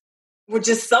words were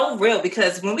just so real,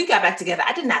 because when we got back together,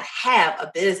 I did not have a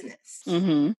business.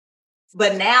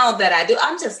 But now that I do,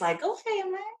 I'm just like, go ahead,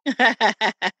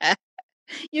 man.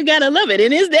 You gotta love it.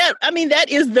 And that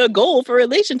is the goal for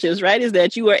relationships, right? Is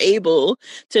that you are able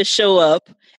to show up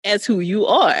as who you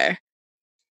are.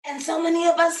 And so many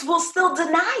of us will still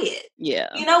deny it. Yeah.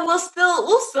 We'll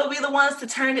still be the ones to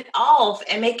turn it off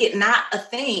and make it not a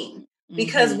thing,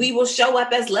 because we will show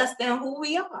up as less than who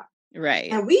we are.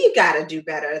 Right. And we got to do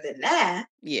better than that.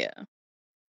 Yeah.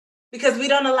 Because we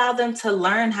don't allow them to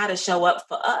learn how to show up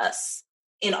for us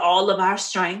in all of our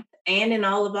strength and in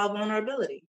all of our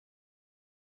vulnerability.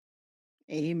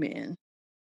 Amen.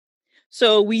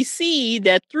 So we see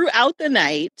that throughout the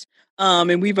night,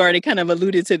 and we've already kind of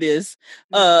alluded to this,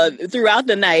 throughout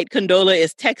the night, Condola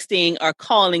is texting or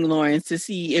calling Lawrence to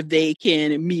see if they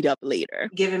can meet up later.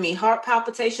 Giving me heart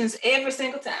palpitations every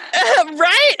single time.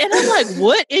 Right? And I'm like,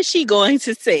 what is she going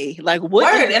to say? Like,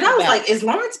 what? Word. And I was like, is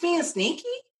Lawrence being sneaky?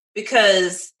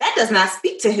 Because that does not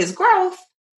speak to his growth.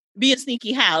 Being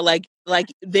sneaky how? Like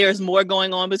there's more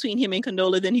going on between him and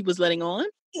Condola than he was letting on?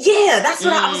 Yeah, that's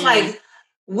what I was like.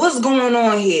 What's going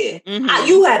on here?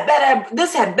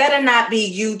 This had better not be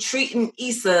you treating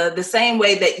Issa the same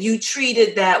way that you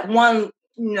treated that one,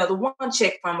 the one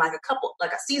chick from like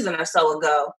a season or so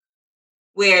ago,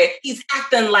 where he's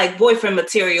acting like boyfriend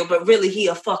material, but really he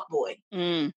a fuckboy.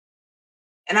 And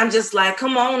I'm just like,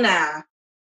 come on now.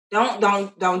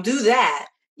 Don't do that.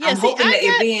 Yeah, I'm hoping that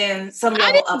you're being some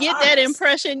level of I didn't get that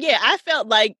impression. Yeah, I felt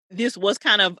like this was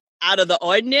kind of out of the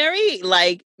ordinary.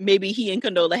 Like maybe he and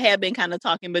Condola had been kind of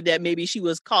talking, but that maybe she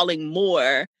was calling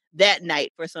more that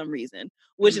night for some reason,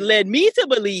 which led me to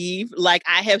believe, like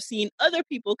I have seen other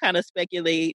people kind of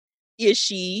speculate, is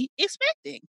she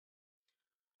expecting?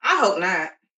 I hope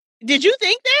not. Did you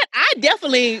think that? I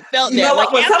definitely felt that. You know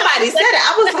what? When somebody said it,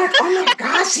 I was like, oh my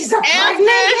gosh, she's a pregnant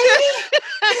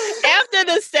lady. After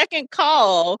the second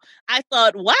call, I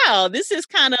thought, wow, this is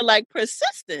kind of like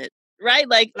persistent, right?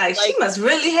 Like she must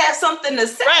really have something to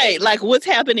say. Right. Like what's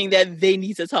happening that they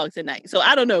need to talk tonight. So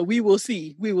I don't know. We will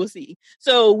see.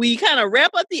 So we kind of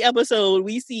wrap up the episode.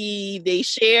 We see they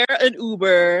share an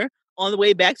Uber on the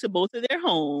way back to both of their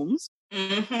homes.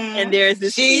 Mm-hmm. And there's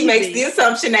this. She makes the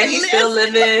assumption that he's still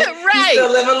living. Right. He's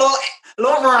still living a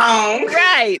little wrong.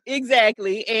 Right.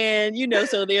 Exactly. And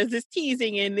so there's this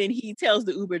teasing, and then he tells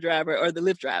the Uber driver or the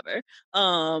Lyft driver,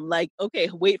 like, okay,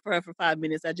 wait for her for 5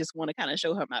 minutes. I just want to kind of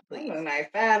show her my place.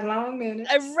 Like 5 long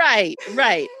minutes. Right.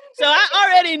 So I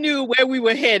already knew where we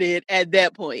were headed at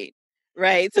that point.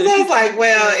 Right. So I was like,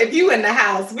 well, if you in the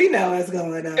house, we know what's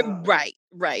going on.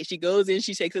 Right. She goes in,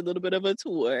 she takes a little bit of a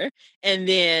tour, and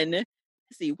then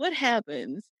see what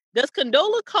happens. Does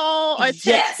Condola call or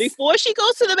text before she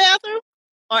goes to the bathroom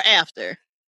or after?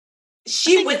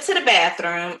 She went to the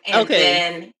bathroom, and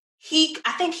then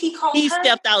I think he called her. He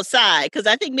stepped outside because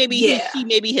I think maybe he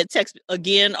had texted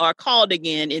again or called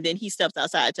again, and then he steps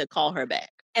outside to call her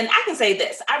back. And I can say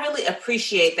this, I really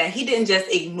appreciate that he didn't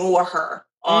just ignore her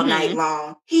all night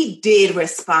long. He did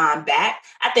respond back.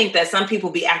 I think that some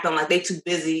people be acting like they too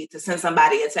busy to send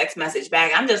somebody a text message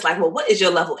back. I'm just like, well, what is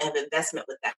your level of investment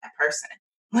with that person?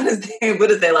 What is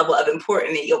their level of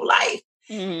importance in your life?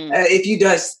 If you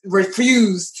just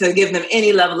refuse to give them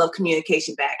any level of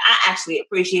communication back. I actually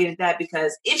appreciated that,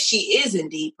 because if she is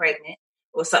indeed pregnant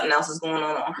or something else is going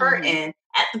on her end,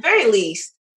 at the very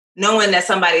least, knowing that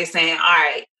somebody is saying, all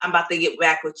right, I'm about to get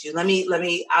back with you.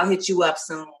 I'll hit you up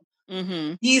soon.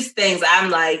 These things, I'm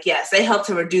like, yes, they help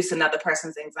to reduce another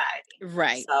person's anxiety.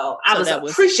 Right. So I was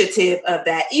appreciative of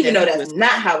that, even though that's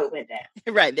not how it went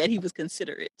down. Right. That he was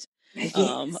considerate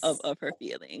of her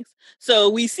feelings. So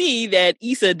we see that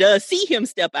Issa does see him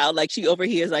step out, like she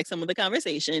overhears like some of the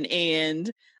conversation, and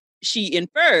she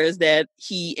infers that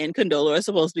he and Condola are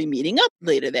supposed to be meeting up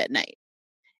later that night.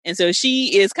 And so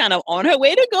she is kind of on her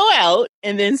way to go out,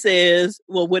 and then says,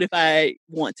 well, what if I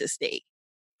want to stay?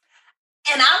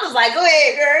 And I was like, go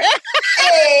ahead, girl.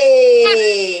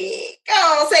 Hey, go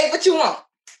on, say what you want.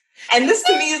 And this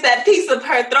to me is that piece of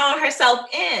her throwing herself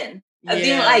in. Of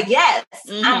being like, yes,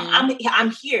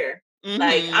 I'm here.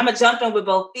 Like, I'm a jump in with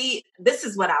both feet. This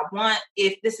is what I want.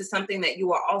 If this is something that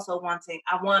you are also wanting,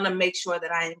 I want to make sure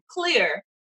that I am clear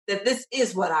that this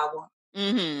is what I want.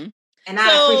 And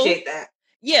I appreciate that.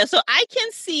 Yeah, so I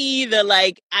can see the,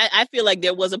 like, I feel like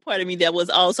there was a part of me that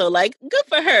was also like, good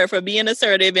for her for being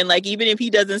assertive, and like, even if he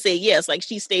doesn't say yes, like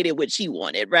she stated what she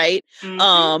wanted, right?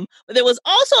 But there was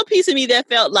also a piece of me that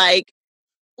felt like,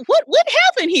 what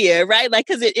happened here, right? Like,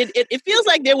 because it feels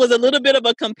like there was a little bit of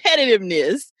a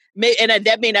competitiveness, and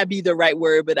that may not be the right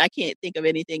word, but I can't think of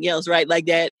anything else, right? Like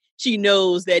that she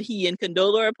knows that he and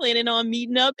Condola are planning on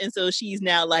meeting up, and so she's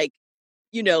now like,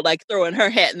 like throwing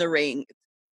her hat in the ring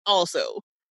also.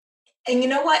 And you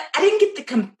know what? I didn't get the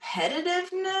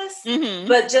competitiveness,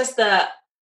 but just the,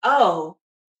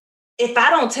 if I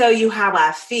don't tell you how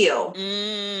I feel,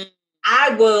 I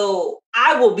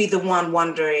will be the one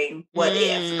wondering what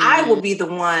if. I will be the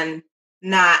one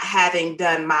not having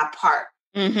done my part.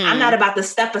 I'm not about to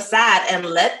step aside and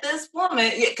let this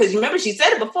woman, because remember she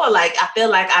said it before, like, I feel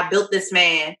like I built this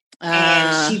man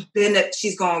and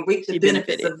she's going to reap the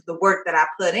benefits of the work that I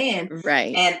put in.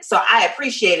 Right. And so I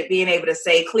appreciated being able to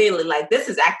say clearly, like, this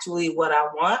is actually what I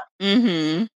want.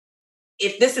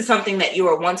 If this is something that you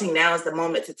are wanting, now is the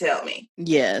moment to tell me.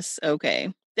 Yes.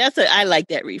 Okay. I like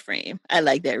that reframe.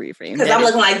 Because I'm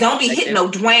looking like, don't be hitting no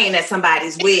Dwayne at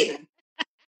somebody's wedding.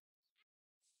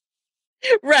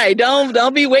 Right.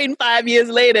 Don't be waiting 5 years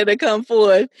later to come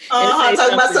forth.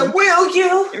 Talking about some, will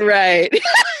you? Right.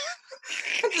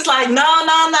 It's like, no.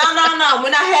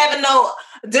 We're not having no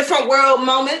different world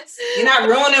moments. You're not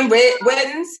ruining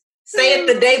weddings. Say it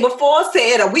the day before.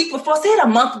 Say it a week before. Say it a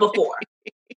month before.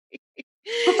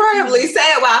 Preferably say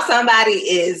it while somebody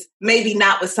is maybe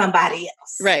not with somebody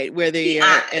else. Right, where they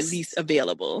are at least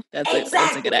available.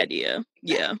 That's a good idea.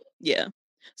 Yeah.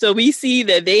 So we see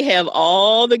that they have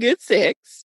all the good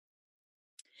sex,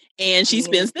 and she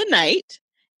spends the night,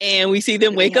 and we see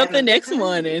them wake up the next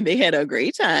morning. They had a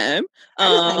great time.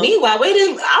 Meanwhile,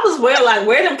 I was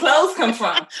where them clothes come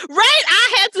from? Right,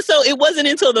 I had to. So it wasn't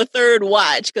until the third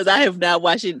watch, because I have now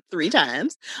watched it 3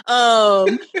 times.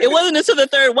 It wasn't until the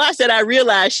third watch that I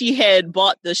realized she had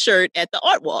bought the shirt at the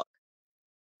art walk.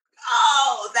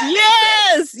 Oh, that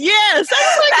yes. I was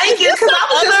like, thank you, because I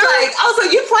was just like, oh, so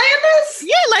you playing this?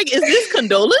 Yeah, like, is this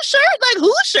Condola's shirt? Like,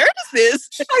 whose shirt is this?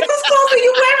 Like, whose clothes are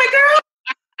you wearing, girl?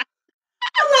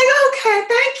 I'm like, okay,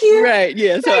 thank you. Right,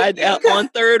 yeah. So on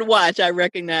third watch, I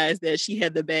recognized that she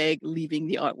had the bag leaving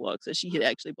the art walk, so she had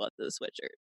actually bought the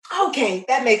sweatshirt. Okay,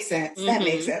 that makes sense. That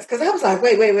makes sense. Because I was like,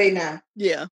 wait now.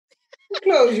 Yeah. What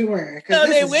clothes you wearing? Because so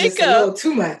this is just a little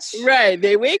too much. Right.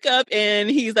 They wake up and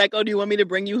he's like, oh, do you want me to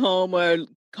bring you home or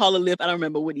call a lift? I don't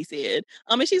remember what he said.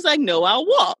 And she's like, no, I'll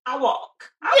walk. I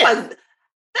was like,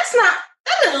 that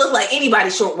doesn't look like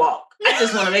anybody's short walk. I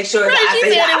just want to make sure that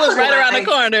she said it was right around the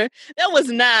corner. That was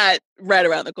not right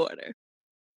around the corner.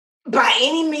 By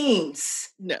any means.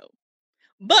 No.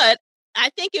 But I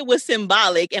think it was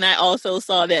symbolic. And I also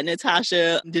saw that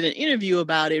Natasha did an interview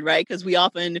about it, right? Because we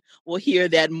often will hear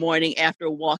that morning after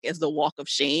walk as the walk of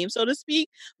shame, so to speak.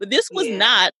 But this was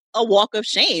not a walk of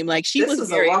shame. Like she was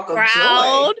very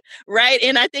proud, right?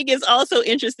 And I think it's also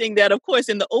interesting that, of course,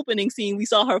 in the opening scene, we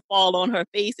saw her fall on her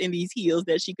face in these heels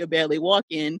that she could barely walk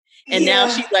in. And now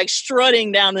she's like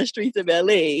strutting down the streets of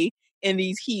LA in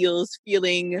these heels,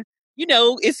 feeling,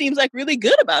 it seems like really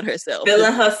good about herself.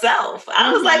 Feeling herself.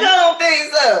 I was like, I don't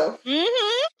think so.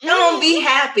 Don't be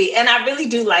happy. And I really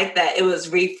do like that it was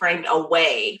reframed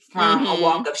away from a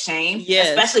walk of shame. Yes.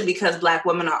 Especially because Black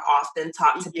women are often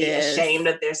taught to be ashamed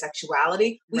of their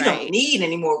sexuality. We don't need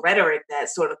any more rhetoric that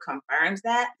sort of confirms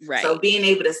that. Right. So being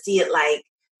able to see it like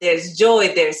there's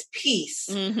joy, there's peace,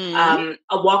 a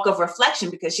walk of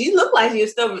reflection, because she looked like she was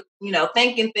still,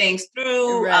 thinking things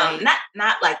through,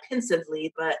 not like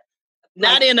pensively, but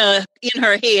not in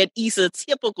her head Issa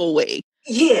typical way.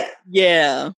 Yeah.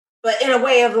 Yeah. But in a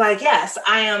way of like, yes,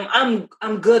 I'm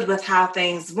good with how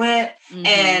things went.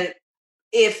 And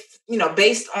if,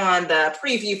 based on the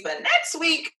preview for next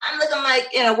week, I'm looking like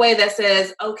in a way that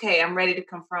says, okay, I'm ready to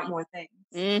confront more things.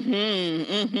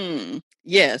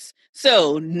 Yes.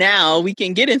 So now we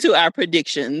can get into our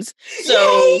predictions.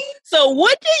 So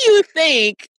what do you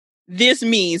think this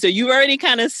means? So you already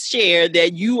kind of shared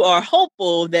that you are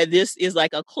hopeful that this is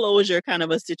like a closure kind of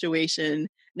a situation,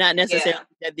 not necessarily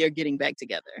that they're getting back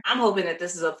together. I'm hoping that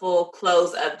this is a full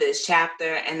close of this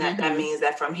chapter, and that means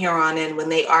that from here on in, when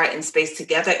they are in space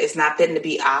together, it's not fitting to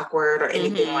be awkward or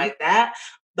anything like that.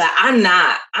 But I'm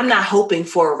not hoping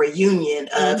for a reunion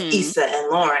of Issa and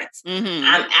Lawrence.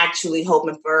 I'm actually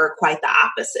hoping for quite the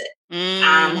opposite.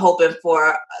 I'm hoping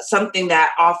for something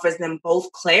that offers them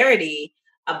both clarity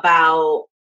about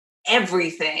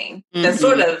everything, the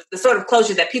sort of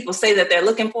closure that people say that they're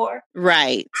looking for.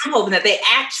 Right. I'm hoping that they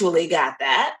actually got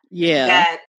that.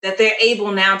 Yeah. That they're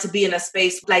able now to be in a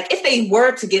space, like if they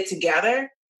were to get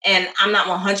together, and I'm not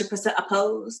 100%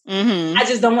 opposed, I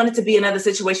just don't want it to be another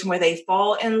situation where they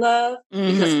fall in love,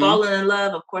 because falling in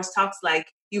love, of course, talks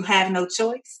like you have no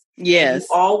choice. Yes.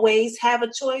 You always have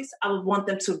a choice. I would want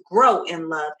them to grow in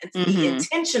love and to be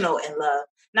intentional in love,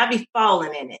 not be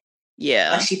falling in it.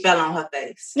 Yeah. Like she fell on her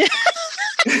face.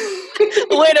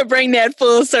 Way to bring that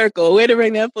full circle.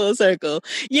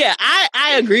 Yeah,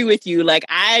 I agree with you. Like,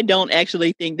 I don't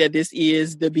actually think that this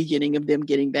is the beginning of them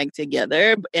getting back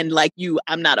together. And like you,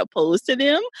 I'm not opposed to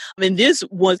them. I mean, this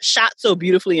was shot so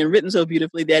beautifully and written so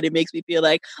beautifully that it makes me feel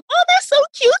like, oh, they're so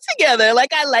cute together.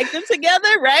 Like, I like them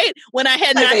together, right? When I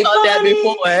had not thought that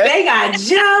before. They got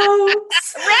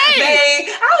jokes. Right.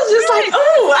 I was just like,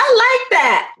 oh, I like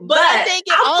that. But I think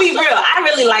I'll be real. I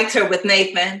really liked her with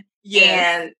Nathan.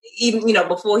 Yeah. And even,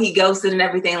 before he ghosted and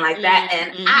everything like that.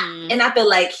 And I feel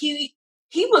like he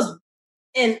was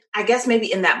in, I guess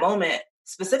maybe in that moment,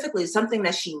 specifically something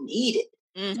that she needed.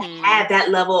 To have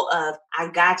that level of, I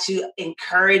got you,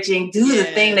 encouraging, do the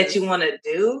thing that you want to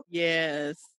do.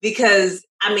 Yes. Because,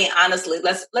 I mean, honestly,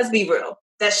 let's be real.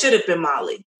 That should have been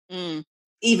Molly.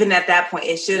 Even at that point,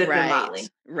 it should have been Molly.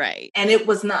 Right. And it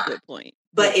was not. Good point.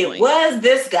 But it was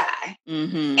this guy,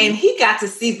 and he got to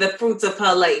see the fruits of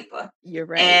her labor. You're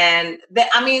right. And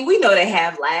we know they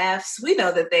have laughs. We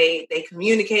know that they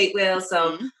communicate well.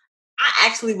 So I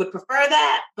actually would prefer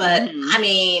that. But I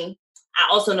mean, I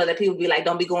also know that people be like,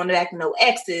 don't be going back to no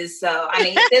exes. So I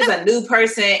mean, if there's a new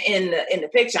person in the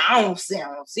picture, I don't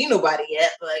see nobody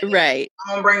yet. But right,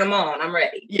 I'm gonna bring them on. I'm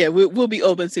ready. Yeah, we'll be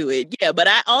open to it. Yeah, but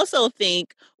I also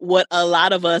think what a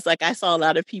lot of us, like I saw a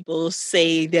lot of people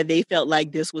say that they felt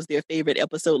like this was their favorite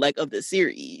episode, like of the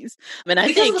series. I mean,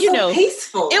 I think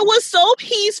peaceful. It was so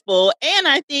peaceful, and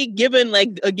I think given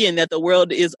like again that the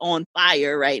world is on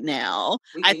fire right now,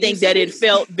 I think that it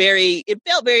felt very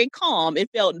calm.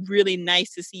 It felt really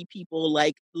nice to see people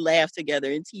like laugh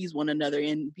together and tease one another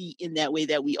and be in that way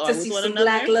that we are with one another.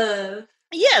 Black love.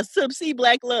 Yes, to see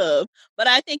Black love. But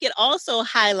I think it also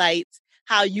highlights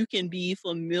how you can be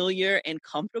familiar and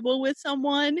comfortable with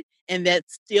someone, and that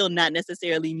still not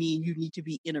necessarily mean you need to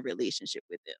be in a relationship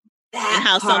with them. And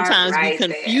how sometimes we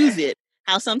confuse it.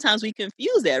 how sometimes we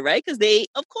confuse that, right? Because they,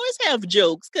 of course, have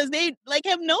jokes because they like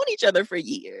have known each other for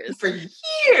years. For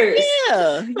years.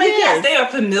 Yeah. Like, yes, they are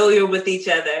familiar with each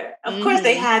other. Of course,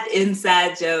 they have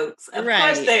inside jokes. Of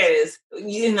course, there is,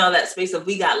 that space of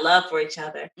we got love for each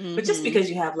other. But just because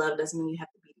you have love doesn't mean you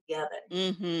have to be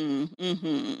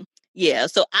together. Yeah,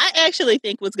 so I actually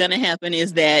think what's going to happen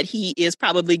is that he is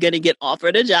probably going to get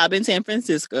offered a job in San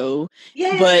Francisco,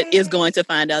 but is going to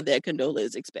find out that Condola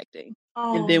is expecting.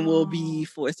 And then we'll be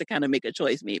forced to kind of make a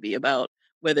choice maybe about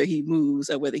whether he moves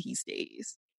or whether he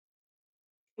stays.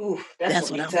 Ooh,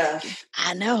 that's what I'm tough.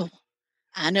 I know.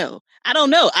 I don't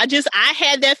know. I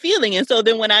had that feeling. And so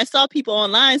then when I saw people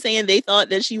online saying they thought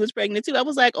that she was pregnant too, I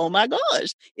was like, oh my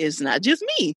gosh, it's not just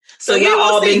me. So y'all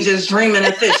all been just dreaming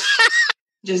of fish.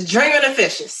 Just dreaming of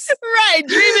fishes. Right,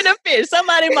 dreaming of fish.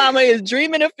 Somebody mama is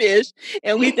dreaming of fish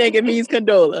and we think it means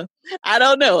Condola. I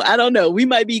don't know. We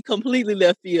might be completely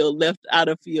left out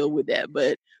of field with that,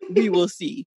 but we will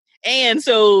see. And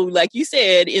so, like you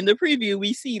said, in the preview,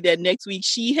 we see that next week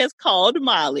she has called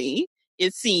Molly,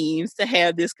 it seems, to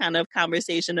have this kind of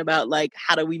conversation about like,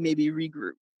 how do we maybe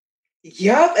regroup?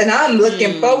 Yup, and I'm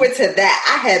looking forward to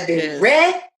that. I have been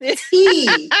ready.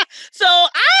 So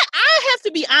I have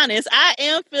to be honest, I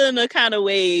am feeling the kind of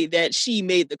way that she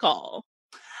made the call.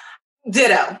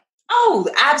 Ditto. Oh,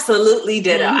 absolutely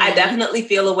ditto. I definitely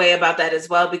feel a way about that as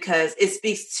well because it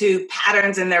speaks to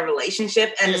patterns in their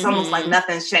relationship and it's almost like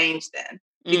nothing's changed then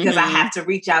because I have to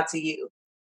reach out to you.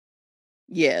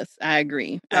 Yes, I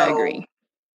agree. I agree.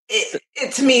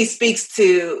 It to me speaks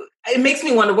to, it makes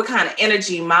me wonder what kind of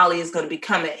energy Molly is going to be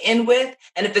coming in with.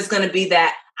 And if it's going to be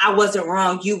that I wasn't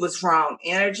wrong, you was wrong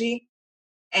energy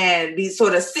and be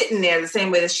sort of sitting there the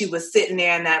same way that she was sitting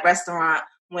there in that restaurant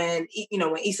when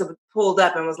Issa pulled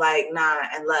up and was like, nah,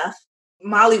 and left.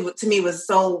 Molly to me was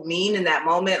so mean in that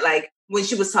moment. Like when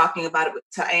she was talking about it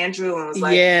to Andrew and was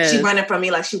like, she running from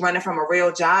me like she running from a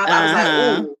real job. I was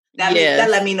like, ooh, that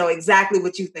let me know exactly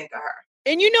what you think of her.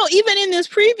 And, even in this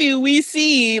preview, we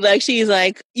see like she's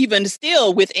like even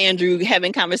still with Andrew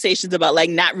having conversations about like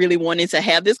not really wanting to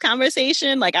have this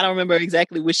conversation. Like, I don't remember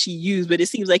exactly what she used, but it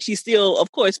seems like she still,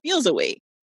 of course, feels a way.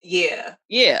 Yeah.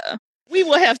 Yeah. We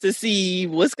will have to see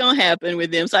what's going to happen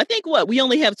with them. So I think we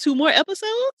only have 2 more episodes?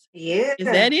 Yeah. Is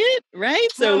that it? Right?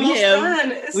 So we have,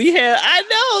 I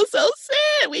know, so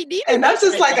sad. We need and I'm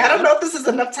just like, I don't know if this is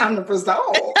enough time to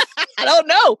resolve. I don't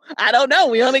know.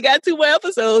 We only got 2 more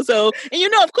episodes. So,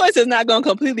 and of course, it's not going to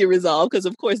completely resolve because,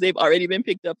 of course, they've already been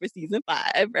picked up for season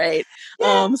 5, right?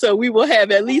 Yeah. So we will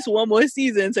have at least 1 more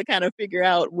season to kind of figure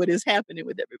out what is happening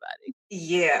with everybody.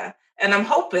 Yeah. And I'm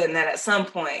hoping that at some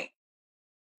point,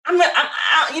 I'm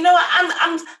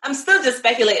still just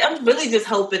speculating. I'm really just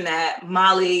hoping that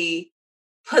Molly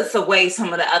puts away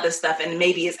some of the other stuff and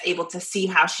maybe is able to see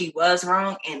how she was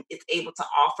wrong and is able to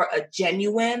offer a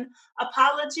genuine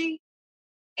apology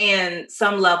and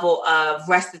some level of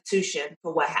restitution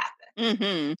for what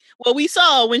happened. Well, we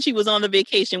saw when she was on the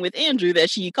vacation with Andrew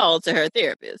that she called to her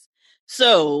therapist.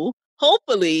 So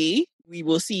hopefully we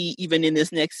will see even in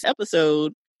this next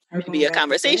episode maybe a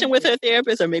conversation with her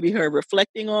therapist or maybe her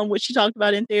reflecting on what she talked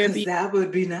about in therapy. That would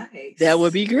be nice. That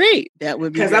would be great.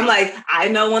 Because I'm like, I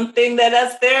know one thing that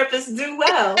us therapists do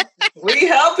well. We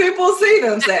help people see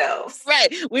themselves. Right.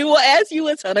 We will ask you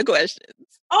a ton of questions.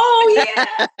 Oh,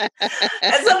 yeah.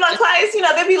 And some of my clients,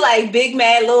 they be like big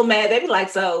mad, little mad. They be like,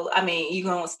 so, I mean, you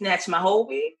going to snatch my whole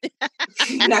wig?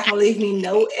 You're not going to leave me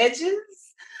no edges?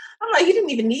 I'm like, you didn't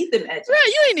even need them edges. Right,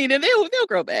 you ain't need them. They'll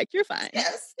grow back. You're fine.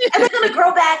 Yes. And they're going to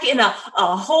grow back in a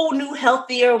whole new,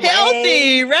 healthier way.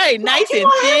 Healthy, right. Nice and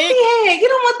thick. Hair. You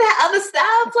don't want that other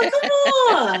stuff. Like, come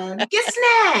on. Get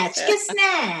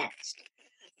snatched.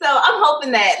 So I'm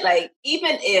hoping that, like,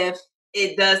 even if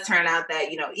it does turn out that,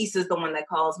 Issa's the one that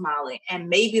calls Molly and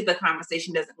maybe the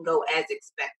conversation doesn't go as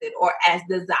expected or as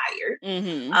desired,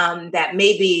 that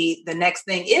maybe the next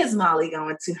thing is Molly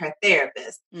going to her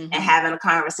therapist and having a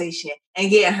conversation and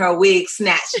getting her wig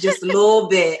snatched just a little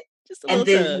bit.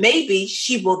 Then maybe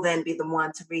she will then be the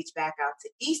one to reach back out to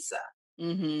Issa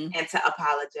and to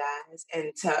apologize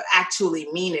and to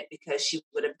actually mean it because she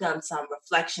would have done some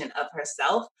reflection of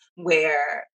herself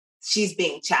where she's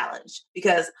being challenged.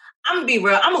 Because I'm going to be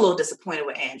real, I'm a little disappointed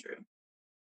with Andrew.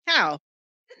 How?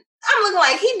 I'm looking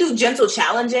like he do gentle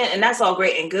challenging and that's all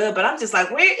great and good, but I'm just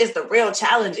like, where is the real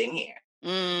challenging here?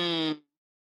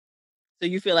 So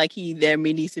you feel like there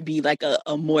may need to be like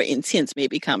a more intense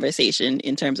maybe conversation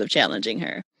in terms of challenging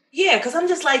her? Yeah, because I'm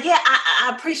just like,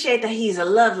 I appreciate that he's a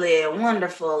lovely and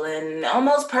wonderful and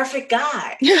almost perfect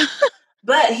guy.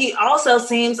 But he also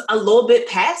seems a little bit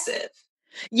passive.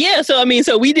 Yeah, so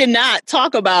we did not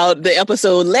talk about the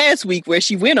episode last week where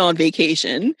she went on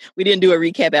vacation. We didn't do a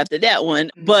recap after that one,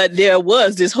 but there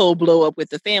was this whole blow up with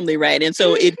the family, right? And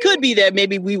so it could be that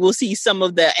maybe we will see some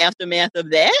of the aftermath of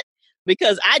that,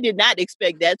 because I did not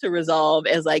expect that to resolve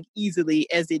as like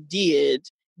easily as it did,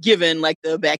 given like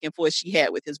the back and forth she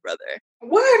had with his brother.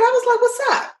 Word, I was like, what's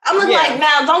up? I'm like,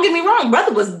 now, don't get me wrong.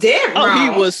 Brother was dead wrong.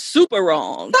 Oh, he was super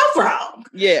wrong. So wrong.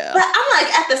 Yeah. But I'm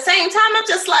like, at the same time, I'm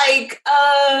just like,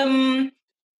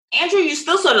 Andrew, you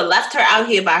still sort of left her out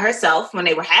here by herself when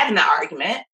they were having the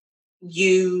argument.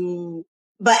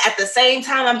 But at the same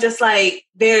time, I'm just like,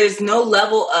 there's no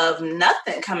level of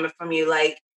nothing coming from you.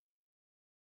 Like,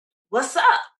 what's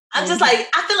up? I'm just like,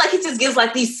 I feel like he just gives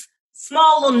like these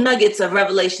small little nuggets of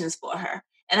revelations for her.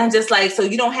 And I'm just like, so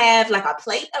you don't have like a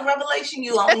plate of revelation?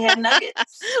 You only have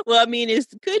nuggets? Well, it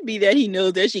could be that he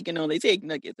knows that she can only take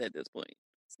nuggets at this point.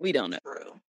 We don't know.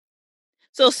 True.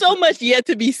 So much yet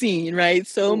to be seen, right?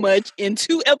 So much in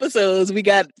 2 episodes. We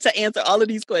got to answer all of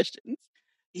these questions.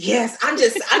 Yes, I'm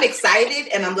excited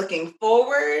and I'm looking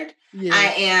forward. Yeah.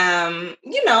 I am,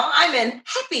 I'm in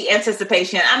happy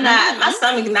anticipation. I'm not, my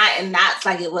stomach not in knots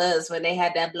like it was when they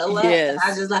had that blow up. Yes. And I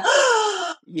was just like,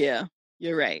 yeah,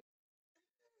 you're right.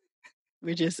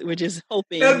 We're just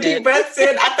hoping. No deep breaths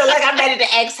in. I feel like I'm ready to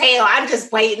exhale. I'm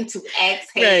just waiting to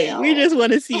exhale. Right. We just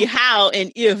want to see how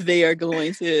and if they are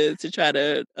going to try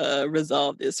to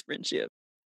resolve this friendship.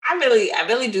 I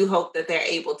really do hope that they're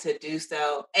able to do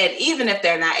so. And even if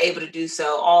they're not able to do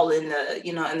so all in the,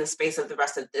 in the space of the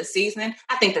rest of this season,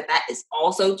 I think that is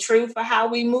also true for how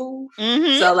we move.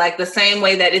 Mm-hmm. So like the same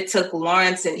way that it took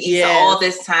Lawrence and Issa all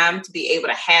this time to be able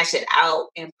to hash it out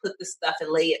and put the stuff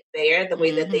and lay it bare the way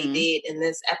that they did in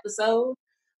this episode,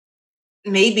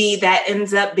 maybe that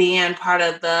ends up being part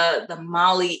of the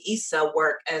Molly Issa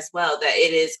work as well, that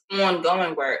it is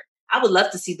ongoing work. I would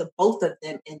love to see the both of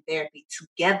them in therapy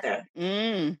together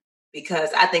because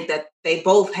I think that they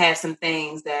both have some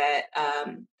things that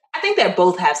I think they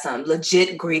both have some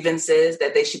legit grievances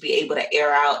that they should be able to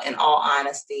air out in all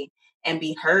honesty and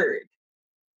be heard.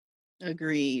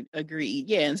 Agreed.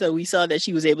 Yeah. And so we saw that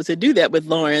she was able to do that with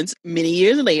Lawrence many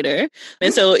years later.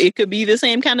 And so it could be the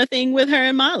same kind of thing with her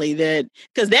and Molly,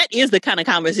 because that is the kind of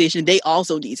conversation they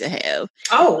also need to have.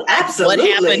 Oh,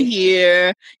 absolutely. What happened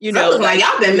here? Like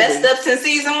y'all been messed up since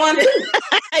season 1 too.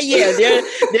 Yeah,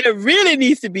 there really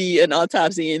needs to be an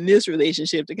autopsy in this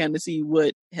relationship to kind of see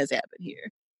what has happened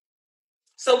here.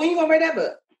 So when you gonna write that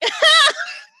book?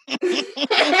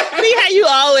 See how you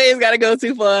always gotta go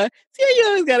too far.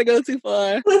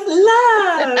 With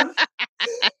love.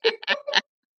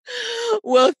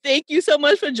 Well, thank you so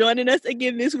much for joining us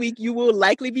again this week. You will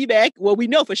likely be back. Well, we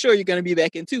know for sure you're going to be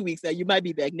back in 2 weeks. Now, you might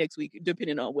be back next week,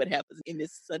 depending on what happens in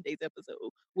this Sunday's episode.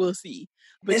 We'll see.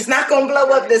 But it's not going to blow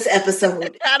up this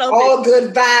episode. All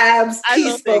good vibes,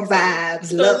 peaceful vibes,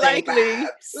 so loving vibes.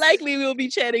 Likely we'll be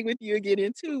chatting with you again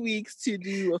in 2 weeks to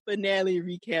do a finale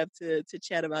recap to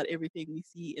chat about everything we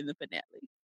see in the finale.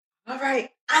 All right.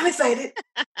 I'm excited.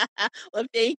 Well,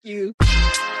 thank you.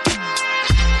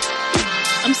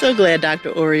 I'm so glad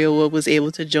Dr. Oriola was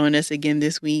able to join us again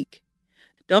this week.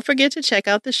 Don't forget to check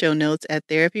out the show notes at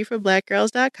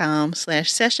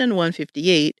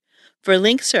therapyforblackgirls.com/session158 for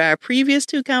links to our previous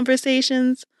 2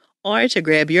 conversations or to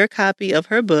grab your copy of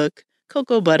her book,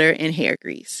 Cocoa Butter and Hair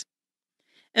Grease.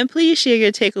 And please share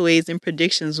your takeaways and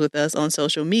predictions with us on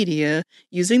social media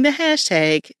using the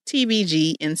hashtag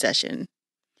TBGInSession.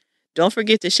 Don't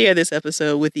forget to share this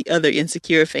episode with the other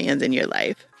Insecure fans in your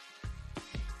life.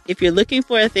 If you're looking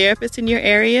for a therapist in your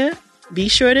area, be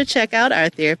sure to check out our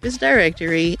therapist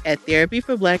directory at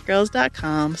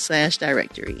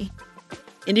therapyforblackgirls.com/directory.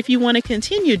 And if you want to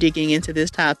continue digging into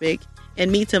this topic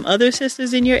and meet some other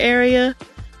sisters in your area,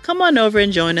 come on over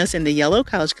and join us in the Yellow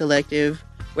Couch Collective,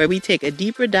 where we take a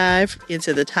deeper dive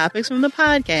into the topics from the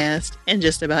podcast and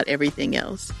just about everything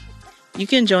else. You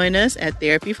can join us at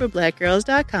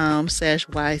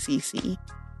therapyforblackgirls.com/YCC.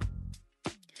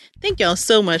 Thank y'all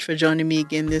so much for joining me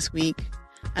again this week.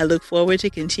 I look forward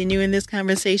to continuing this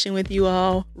conversation with you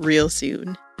all real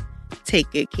soon.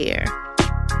 Take good care.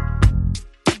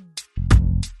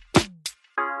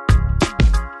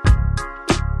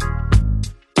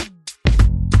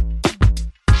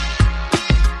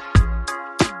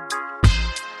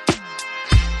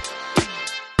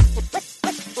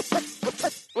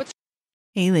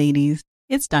 Hey ladies,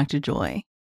 it's Dr. Joy.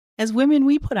 As women,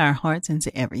 we put our hearts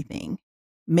into everything.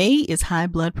 May is High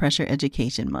Blood Pressure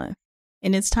Education Month,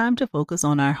 and it's time to focus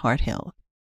on our heart health.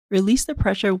 Release the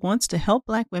Pressure wants to help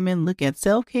Black women look at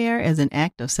self-care as an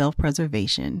act of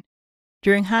self-preservation.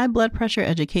 During High Blood Pressure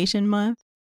Education Month,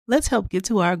 Let's help get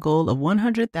to our goal of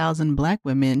 100,000 Black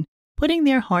women putting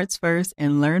their hearts first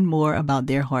and learn more about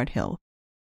their heart health.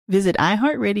 Visit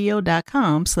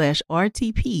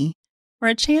iHeartRadio.com/RTP for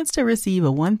a chance to receive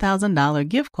a $1,000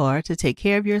 gift card to take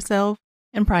care of yourself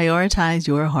and prioritize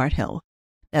your heart health.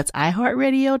 That's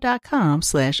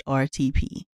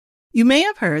iHeartRadio.com/RTP. You may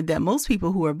have heard that most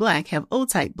people who are Black have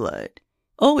O-type blood.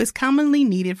 O is commonly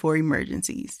needed for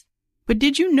emergencies. But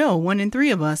did you know 1 in 3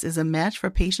 of us is a match for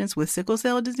patients with sickle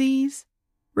cell disease?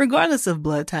 Regardless of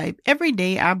blood type, every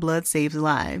day our blood saves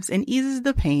lives and eases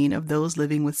the pain of those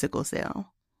living with sickle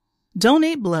cell.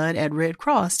 Donate blood at Red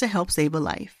Cross to help save a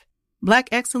life. Black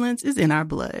excellence is in our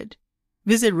blood.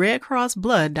 Visit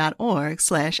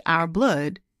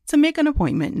redcrossblood.org/ourblood to make an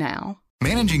appointment now.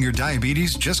 Managing your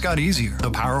diabetes just got easier. The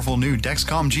powerful new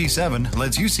Dexcom G7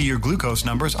 lets you see your glucose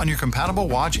numbers on your compatible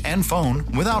watch and phone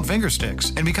without finger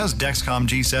sticks. And because Dexcom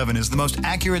G7 is the most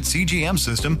accurate CGM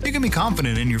system, you can be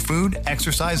confident in your food,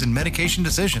 exercise, and medication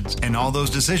decisions. And all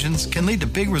those decisions can lead to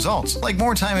big results, like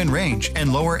more time in range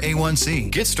and lower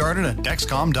A1C. Get started at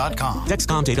Dexcom.com.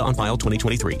 Dexcom data on file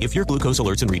 2023. If your glucose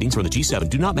alerts and readings from the G7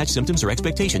 do not match symptoms or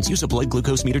expectations, use a blood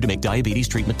glucose meter to make diabetes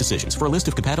treatment decisions. For a list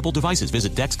of compatible devices,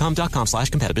 visit Dexcom.com/compatibility.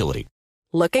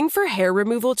 Looking for hair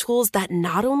removal tools that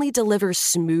not only deliver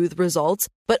smooth results,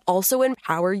 but also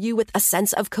empower you with a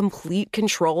sense of complete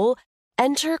control?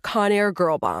 Enter Conair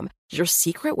Girl Bomb, your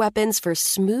secret weapons for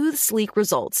smooth, sleek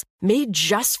results, made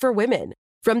just for women.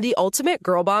 From the ultimate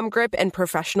Girl Bomb grip and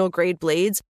professional-grade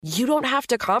blades, you don't have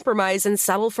to compromise and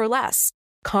settle for less.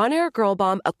 Conair Girl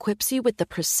Bomb equips you with the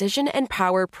precision and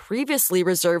power previously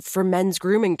reserved for men's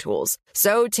grooming tools.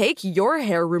 So take your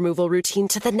hair removal routine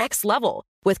to the next level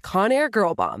with Conair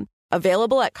Girl Bomb.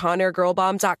 Available at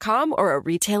ConairGirlBomb.com or a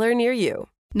retailer near you.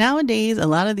 Nowadays, a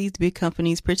lot of these big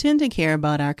companies pretend to care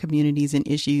about our communities and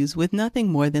issues with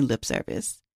nothing more than lip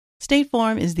service. State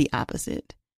Farm is the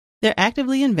opposite. They're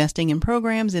actively investing in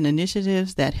programs and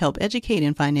initiatives that help educate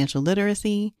in financial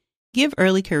literacy, give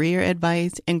early career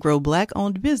advice, and grow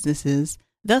Black-owned businesses,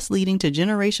 thus leading to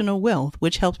generational wealth,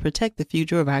 which helps protect the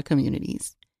future of our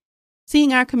communities.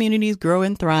 Seeing our communities grow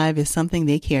and thrive is something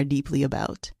they care deeply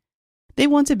about. They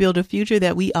want to build a future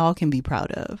that we all can be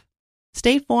proud of.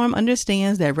 State Farm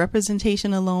understands that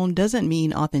representation alone doesn't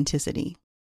mean authenticity,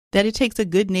 that it takes a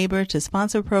good neighbor to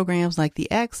sponsor programs like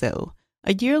the ACT-SO,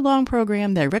 a year-long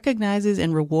program that recognizes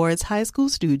and rewards high school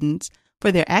students for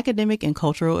their academic and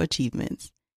cultural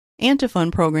achievements, and to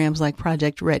fund programs like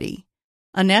Project Ready,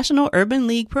 a National Urban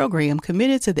League program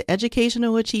committed to the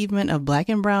educational achievement of Black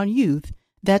and Brown youth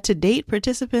that to date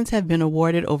participants have been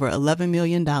awarded over $11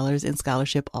 million in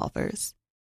scholarship offers.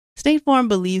 State Farm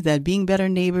believes that being better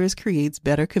neighbors creates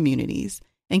better communities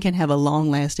and can have a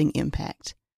long-lasting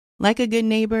impact. Like a good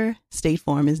neighbor, State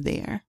Farm is there.